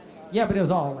not that many. Yeah, but it was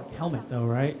all like helmet though,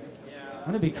 right?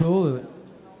 Wouldn't it be cool?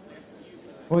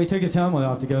 Well, he took his helmet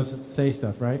off to go say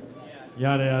stuff, right?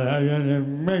 Yada yada,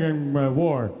 making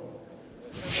war.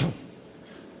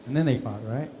 And then they fought,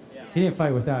 right? He didn't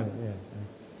fight without it. Yeah.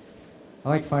 I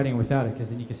like fighting without it because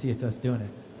then you can see it's us doing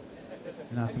it,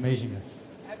 and not some Asian guys.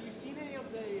 Have you seen any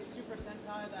of the Super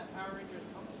Sentai that Power Rangers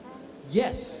comes from?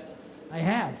 Yes, I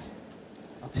have.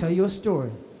 I'll tell you a story.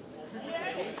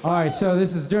 All right, so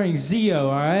this is during Zio,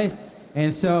 all right?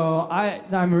 And so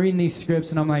I'm reading these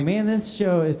scripts and I'm like, man, this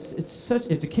show, it's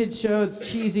a kid's show, it's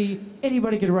cheesy,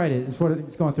 anybody could write it. It's what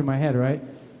it's going through my head, right?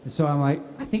 And so I'm like,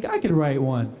 I think I could write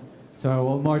one. So I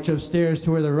will march upstairs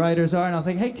to where the writers are and I was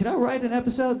like, hey, can I write an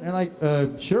episode? And they're like,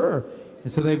 sure.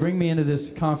 And so they bring me into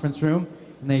this conference room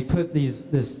and they put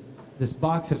this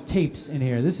box of tapes in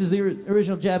here. This is the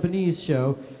original Japanese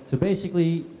show. So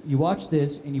basically you watch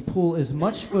this and you pull as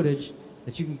much footage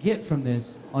that you can get from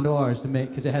this onto ours to make,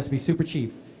 because it has to be super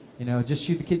cheap. You know, just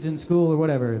shoot the kids in school or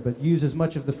whatever, but use as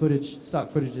much of the footage,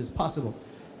 stock footage, as possible.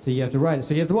 So you have to write it.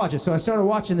 So you have to watch it. So I started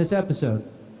watching this episode,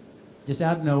 just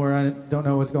out of nowhere. I don't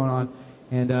know what's going on,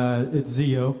 and it's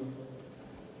Zio.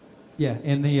 Yeah,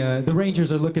 and the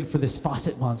Rangers are looking for this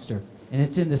faucet monster, and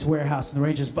it's in this warehouse, and the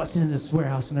Rangers busting in this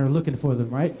warehouse, and they're looking for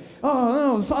them, right? Oh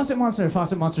no, the faucet monster! The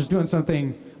faucet monster's doing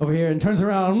something over here, and turns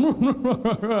around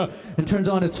and turns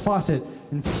on its faucet,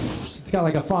 and it's got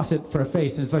like a faucet for a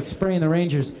face, and it's like spraying the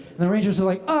Rangers, and the Rangers are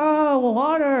like, oh,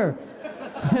 water!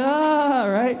 Ah,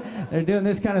 right? They're doing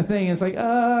this kind of thing. It's like,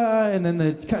 and then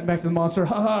it's cutting back to the monster,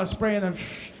 spraying them,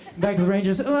 back to the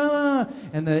Rangers,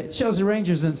 and it shows the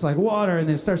Rangers, and it's like water, and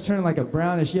then it starts turning like a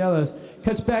brownish yellow.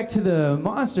 Cuts back to the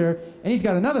monster, and he's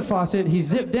got another faucet. He's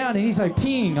zipped down, and he's like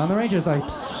peeing on the Rangers, like,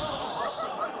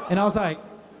 and I was like,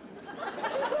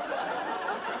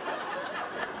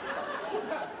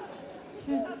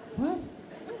 what?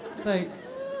 It's like,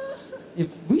 if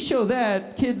we show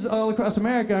that, kids all across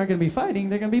America aren't going to be fighting,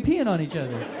 they're going to be peeing on each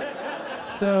other.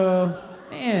 So,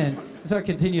 man. So I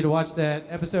continued to watch that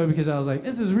episode because I was like,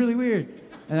 this is really weird.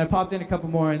 And I popped in a couple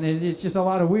more, and then it's just a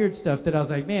lot of weird stuff that I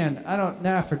was like, man,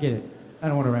 forget it. I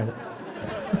don't want to write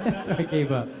it. So I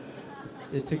gave up.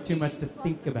 It took too much to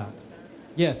think about.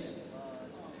 Yes.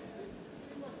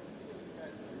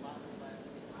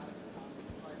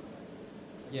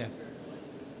 Yeah.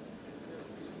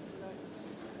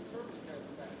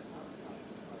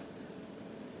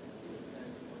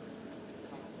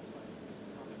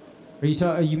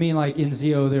 You mean like in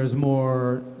Zio there's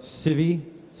more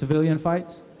civilian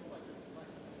fights?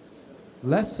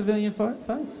 Less civilian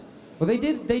fights? Well, they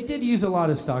did use a lot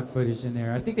of stock footage in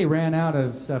there. I think they ran out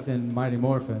of stuff in Mighty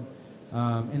Morphin.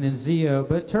 And then Zio,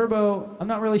 but Turbo, I'm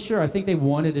not really sure. I think they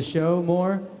wanted to show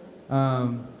more.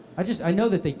 I know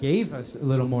that they gave us a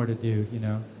little more to do, you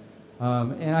know.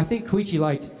 And I think Koichi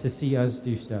liked to see us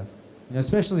do stuff. You know,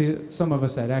 especially some of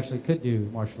us that actually could do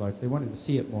martial arts. They wanted to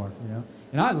see it more, you know.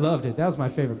 And I loved it. That was my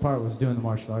favorite part, was doing the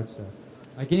martial arts stuff.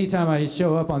 Like anytime I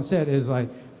show up on set, it's like,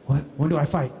 what? When do I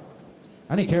fight?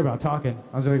 I didn't care about talking.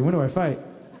 I was like, when do I fight?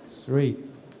 Sweet.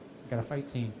 Got a fight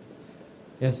scene.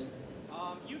 Yes?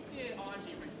 You did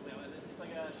Anji recently. It's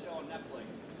like a show on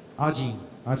Netflix.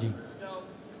 Aji. So,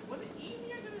 was it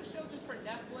easier doing a show just for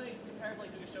Netflix compared to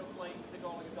like doing a show for like to go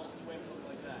on like Adult Swim, something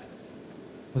like that?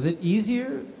 Was it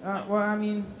easier? Well, I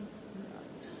mean,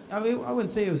 I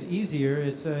wouldn't say it was easier.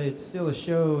 It's still a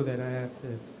show that I have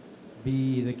to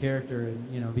be the character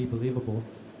and, you know, be believable.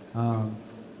 The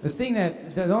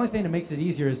only thing that makes it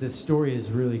easier is the story is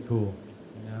really cool,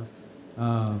 you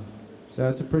know. So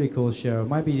it's a pretty cool show.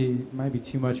 Might be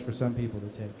too much for some people to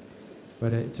take,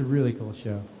 but it's a really cool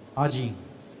show. Ajin,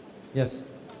 yes. Is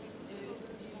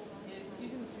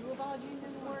season 2 of Ajin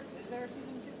in the works? Is there a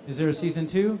season 2? Is there a season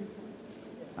 2?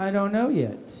 I don't know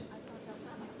yet.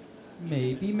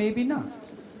 Maybe, maybe not.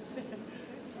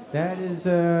 That is,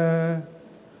 I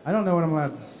don't know what I'm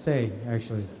allowed to say,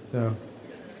 actually. So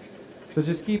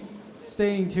just keep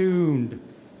staying tuned.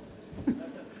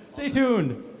 Stay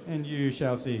tuned, and you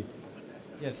shall see.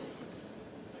 Yes.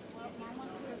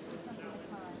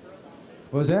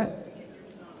 What was that?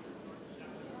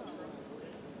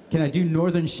 Can I do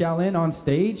Northern Shaolin on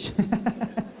stage?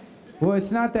 Well,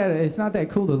 it's not that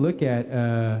cool to look at,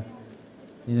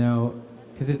 you know,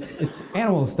 because it's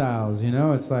animal styles, you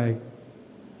know. It's like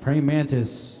praying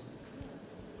mantis.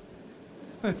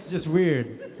 It's just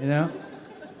weird, you know.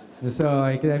 And so,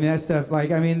 like, I mean, that stuff,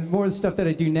 like, I mean, more of the stuff that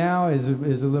I do now is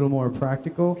a little more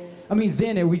practical. I mean,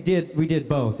 then we did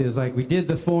both. It was like we did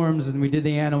the forms and we did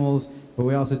the animals, but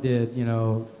we also did, you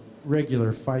know,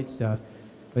 regular fight stuff.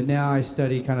 But now I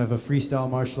study kind of a freestyle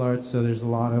martial arts, so there's a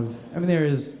lot of, I mean, there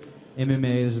is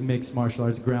MMA, there's mixed martial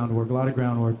arts, groundwork, a lot of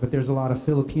groundwork, but there's a lot of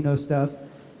Filipino stuff.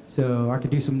 So I could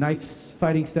do some knife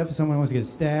fighting stuff if someone wants to get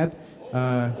stabbed,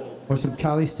 or some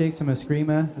Kali sticks, some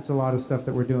Eskrima. It's a lot of stuff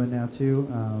that we're doing now too.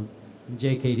 In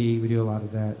JKD, we do a lot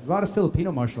of that. A lot of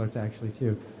Filipino martial arts actually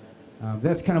too.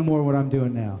 That's kind of more what I'm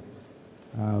doing now.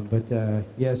 But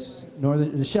yes, the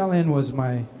Shaolin was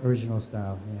my original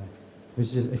style. Yeah,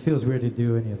 it feels weird to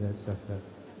do any of that stuff though.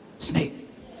 Snake.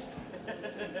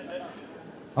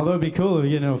 Although it'd be cool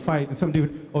if, you know, fight and some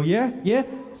dude, oh yeah? Yeah?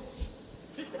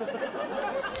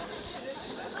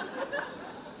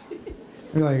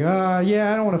 You're like,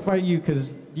 yeah, I don't want to fight you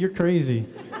because you're crazy.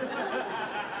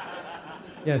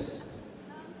 Yes.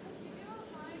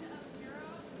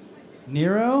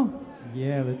 Nero?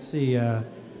 Yeah, let's see.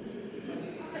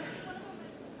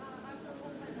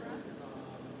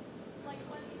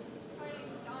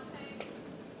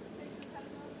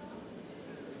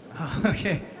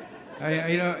 Okay.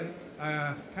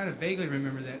 I kind of vaguely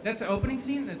remember that. That's the opening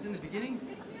scene that's in the beginning?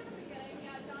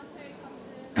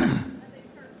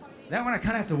 That one I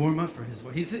kind of have to warm up for his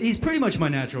voice. He's pretty much my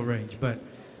natural range, but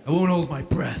I won't hold my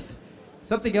breath.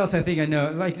 Something else I think I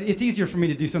know, like it's easier for me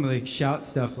to do some of the shout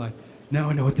stuff like, now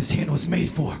I know what this hand was made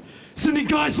for. Sending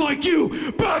guys like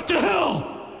you back to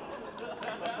hell!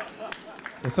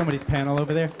 So somebody's panel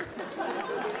over there.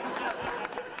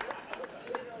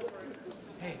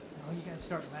 Hey, now you guys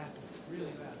start laughing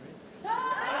really loud, right?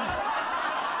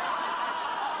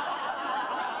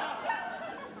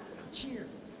 Cheer.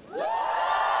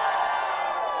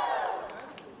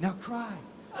 Now cry.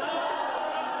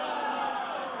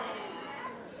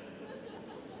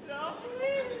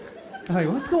 Hey,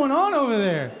 what's going on over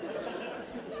there?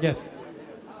 Yes.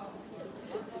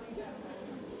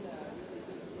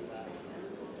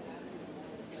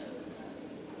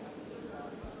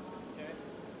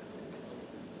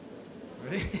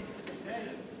 Ready?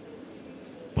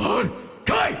 Bon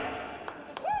Kai!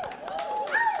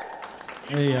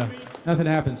 There you go. Nothing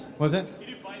happens. Was it?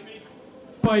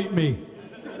 Bite me.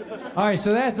 All right,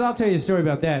 so I'll tell you a story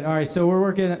about that. All right, so we're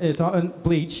working, it's on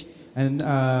Bleach, and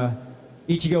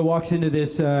Ichigo walks into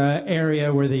this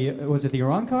area where was it the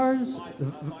Iran cars?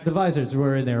 The visors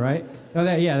were in there, right? Oh,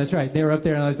 yeah, that's right. They were up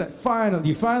there, and I was like,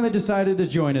 you finally decided to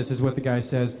join us, is what the guy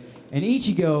says. And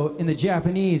Ichigo, in the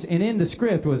Japanese, and in the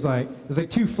script, was like, there's like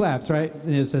two flaps, right?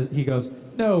 And it says, he goes,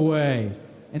 no way.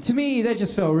 And to me, that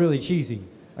just felt really cheesy.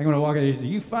 I'm gonna walk in, he says,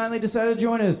 you finally decided to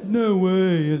join us? No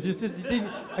way. It's just,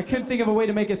 I couldn't think of a way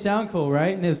to make it sound cool,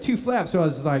 right? And there's two flaps, so I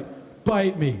was just like,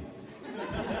 bite me.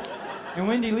 And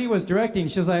Wendy Lee was directing,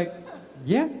 she was like,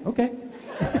 yeah, okay.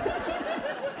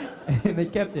 And they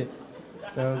kept it.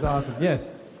 So it was awesome.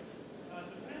 Yes?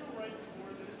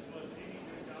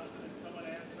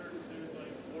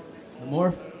 The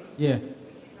morph? Yeah.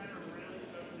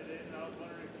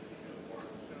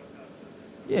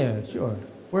 Yeah, sure.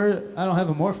 I don't have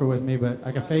a morpher with me, but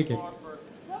I can fake it.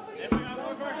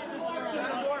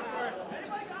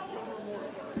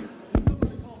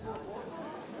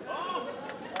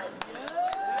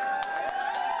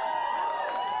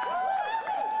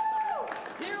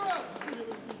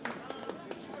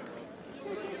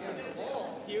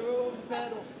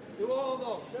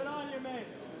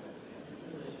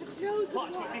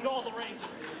 Plot twist, he's all the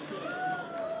Rangers.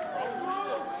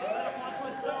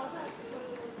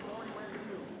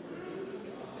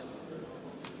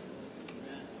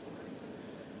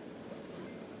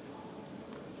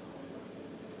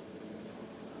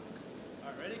 All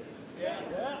right, ready? Yeah.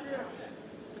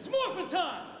 It's morphin'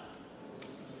 time!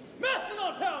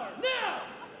 Mastodon power, now!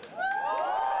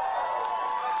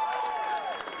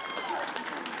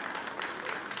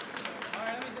 All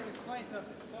right, let me explain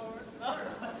something.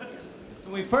 So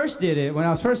when we first did it, when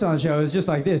I was first on the show, it was just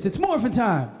like this. It's morphin'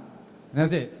 time. And that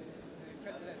was it.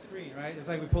 Cut to that screen, right? It's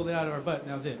like we pulled it out of our butt, and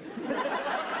that was it.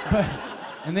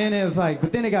 And then it was like,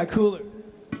 but then it got cooler.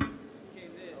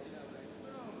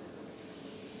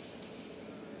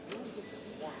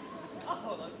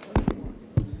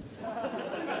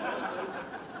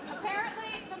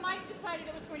 Apparently, the mic decided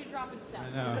it was going to drop itself.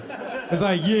 I know. It's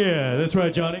like, yeah, that's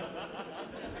right, Johnny.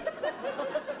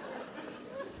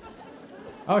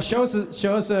 Oh, show us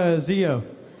Zio.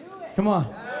 Come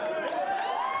on.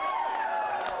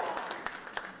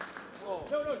 No,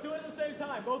 do it at the same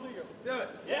time, both of you. Do it.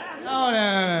 Yeah.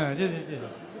 No. Just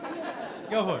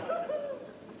go for it.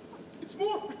 It's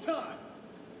morphin' time.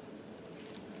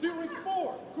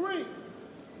 0-4, green.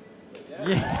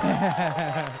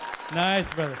 Yeah.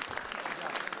 Nice, brother.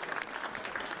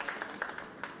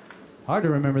 Hard to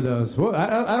remember those. Well,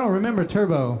 I don't remember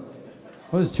turbo.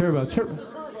 What is turbo?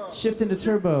 Shift into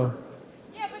turbo.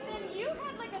 Yeah, but then you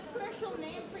had like a special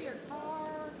name for your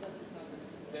car.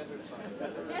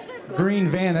 Desert Green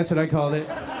van, that's what I called it.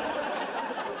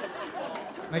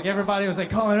 Like everybody was like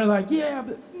calling her like, yeah,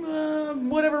 but,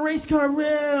 whatever race car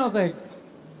ran. I was like,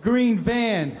 green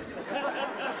van.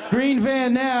 Green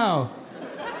van now.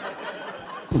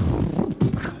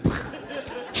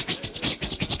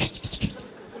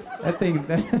 That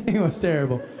thing was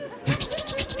terrible.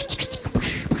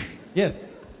 Yes.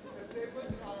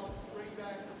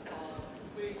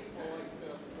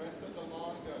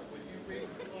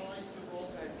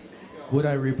 Would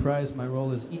I reprise my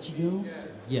role as Ichigo?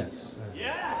 Yes.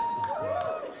 Yes!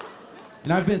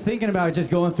 And I've been thinking about just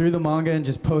going through the manga and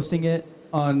just posting it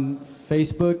on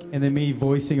Facebook and then me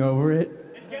voicing over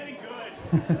it. It's getting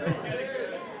good.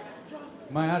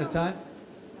 Am I out of time?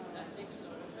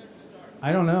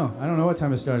 I don't know. I don't know what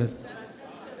time it started.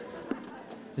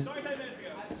 Sorry, 10 minutes ago.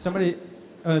 Somebody,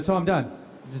 so I'm done.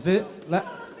 Is it?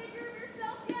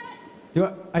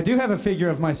 I do have a figure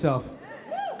of myself.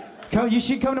 You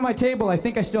should come to my table. I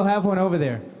think I still have one over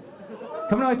there.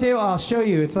 Come to my table. I'll show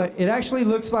you. It's like it actually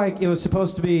looks like it was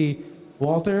supposed to be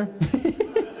Walter.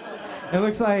 It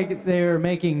looks like they were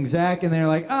making Zach, and they're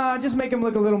like, just make him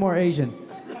look a little more Asian.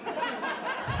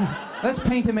 Let's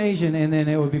paint him Asian, and then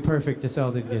it would be perfect to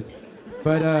sell to kids.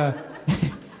 But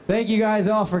thank you guys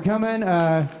all for coming.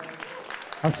 I'll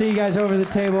see you guys over the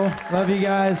table. Love you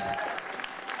guys.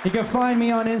 You can find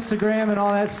me on Instagram and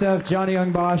all that stuff, Johnny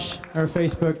Young Bosch, or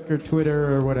Facebook, or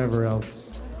Twitter, or whatever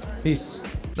else. Peace.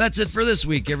 That's it for this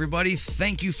week, everybody.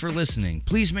 Thank you for listening.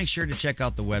 Please make sure to check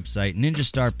out the website,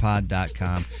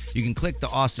 ninjastarpod.com. You can click the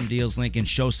Awesome Deals link and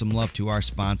show some love to our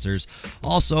sponsors.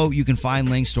 Also, you can find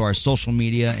links to our social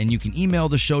media, and you can email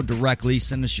the show directly.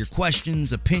 Send us your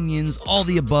questions, opinions, all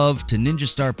the above to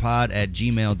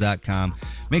ninjastarpod@gmail.com.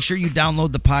 Make sure you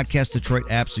download the Podcast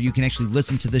Detroit app so you can actually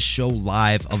listen to this show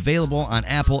live, available on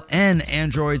Apple and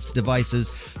Android devices.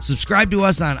 Subscribe to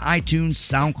us on iTunes,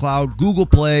 SoundCloud, Google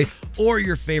Play, or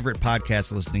your favorite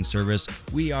podcast listening service.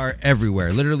 We are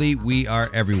everywhere. Literally, we are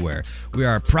everywhere. We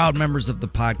are proud members of the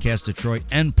Podcast Detroit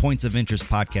and Points of Interest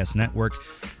Podcast Network.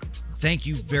 Thank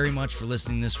you very much for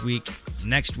listening this week.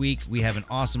 Next week, we have an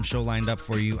awesome show lined up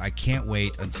for you. I can't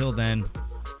wait. Until then,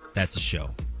 that's a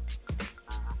show.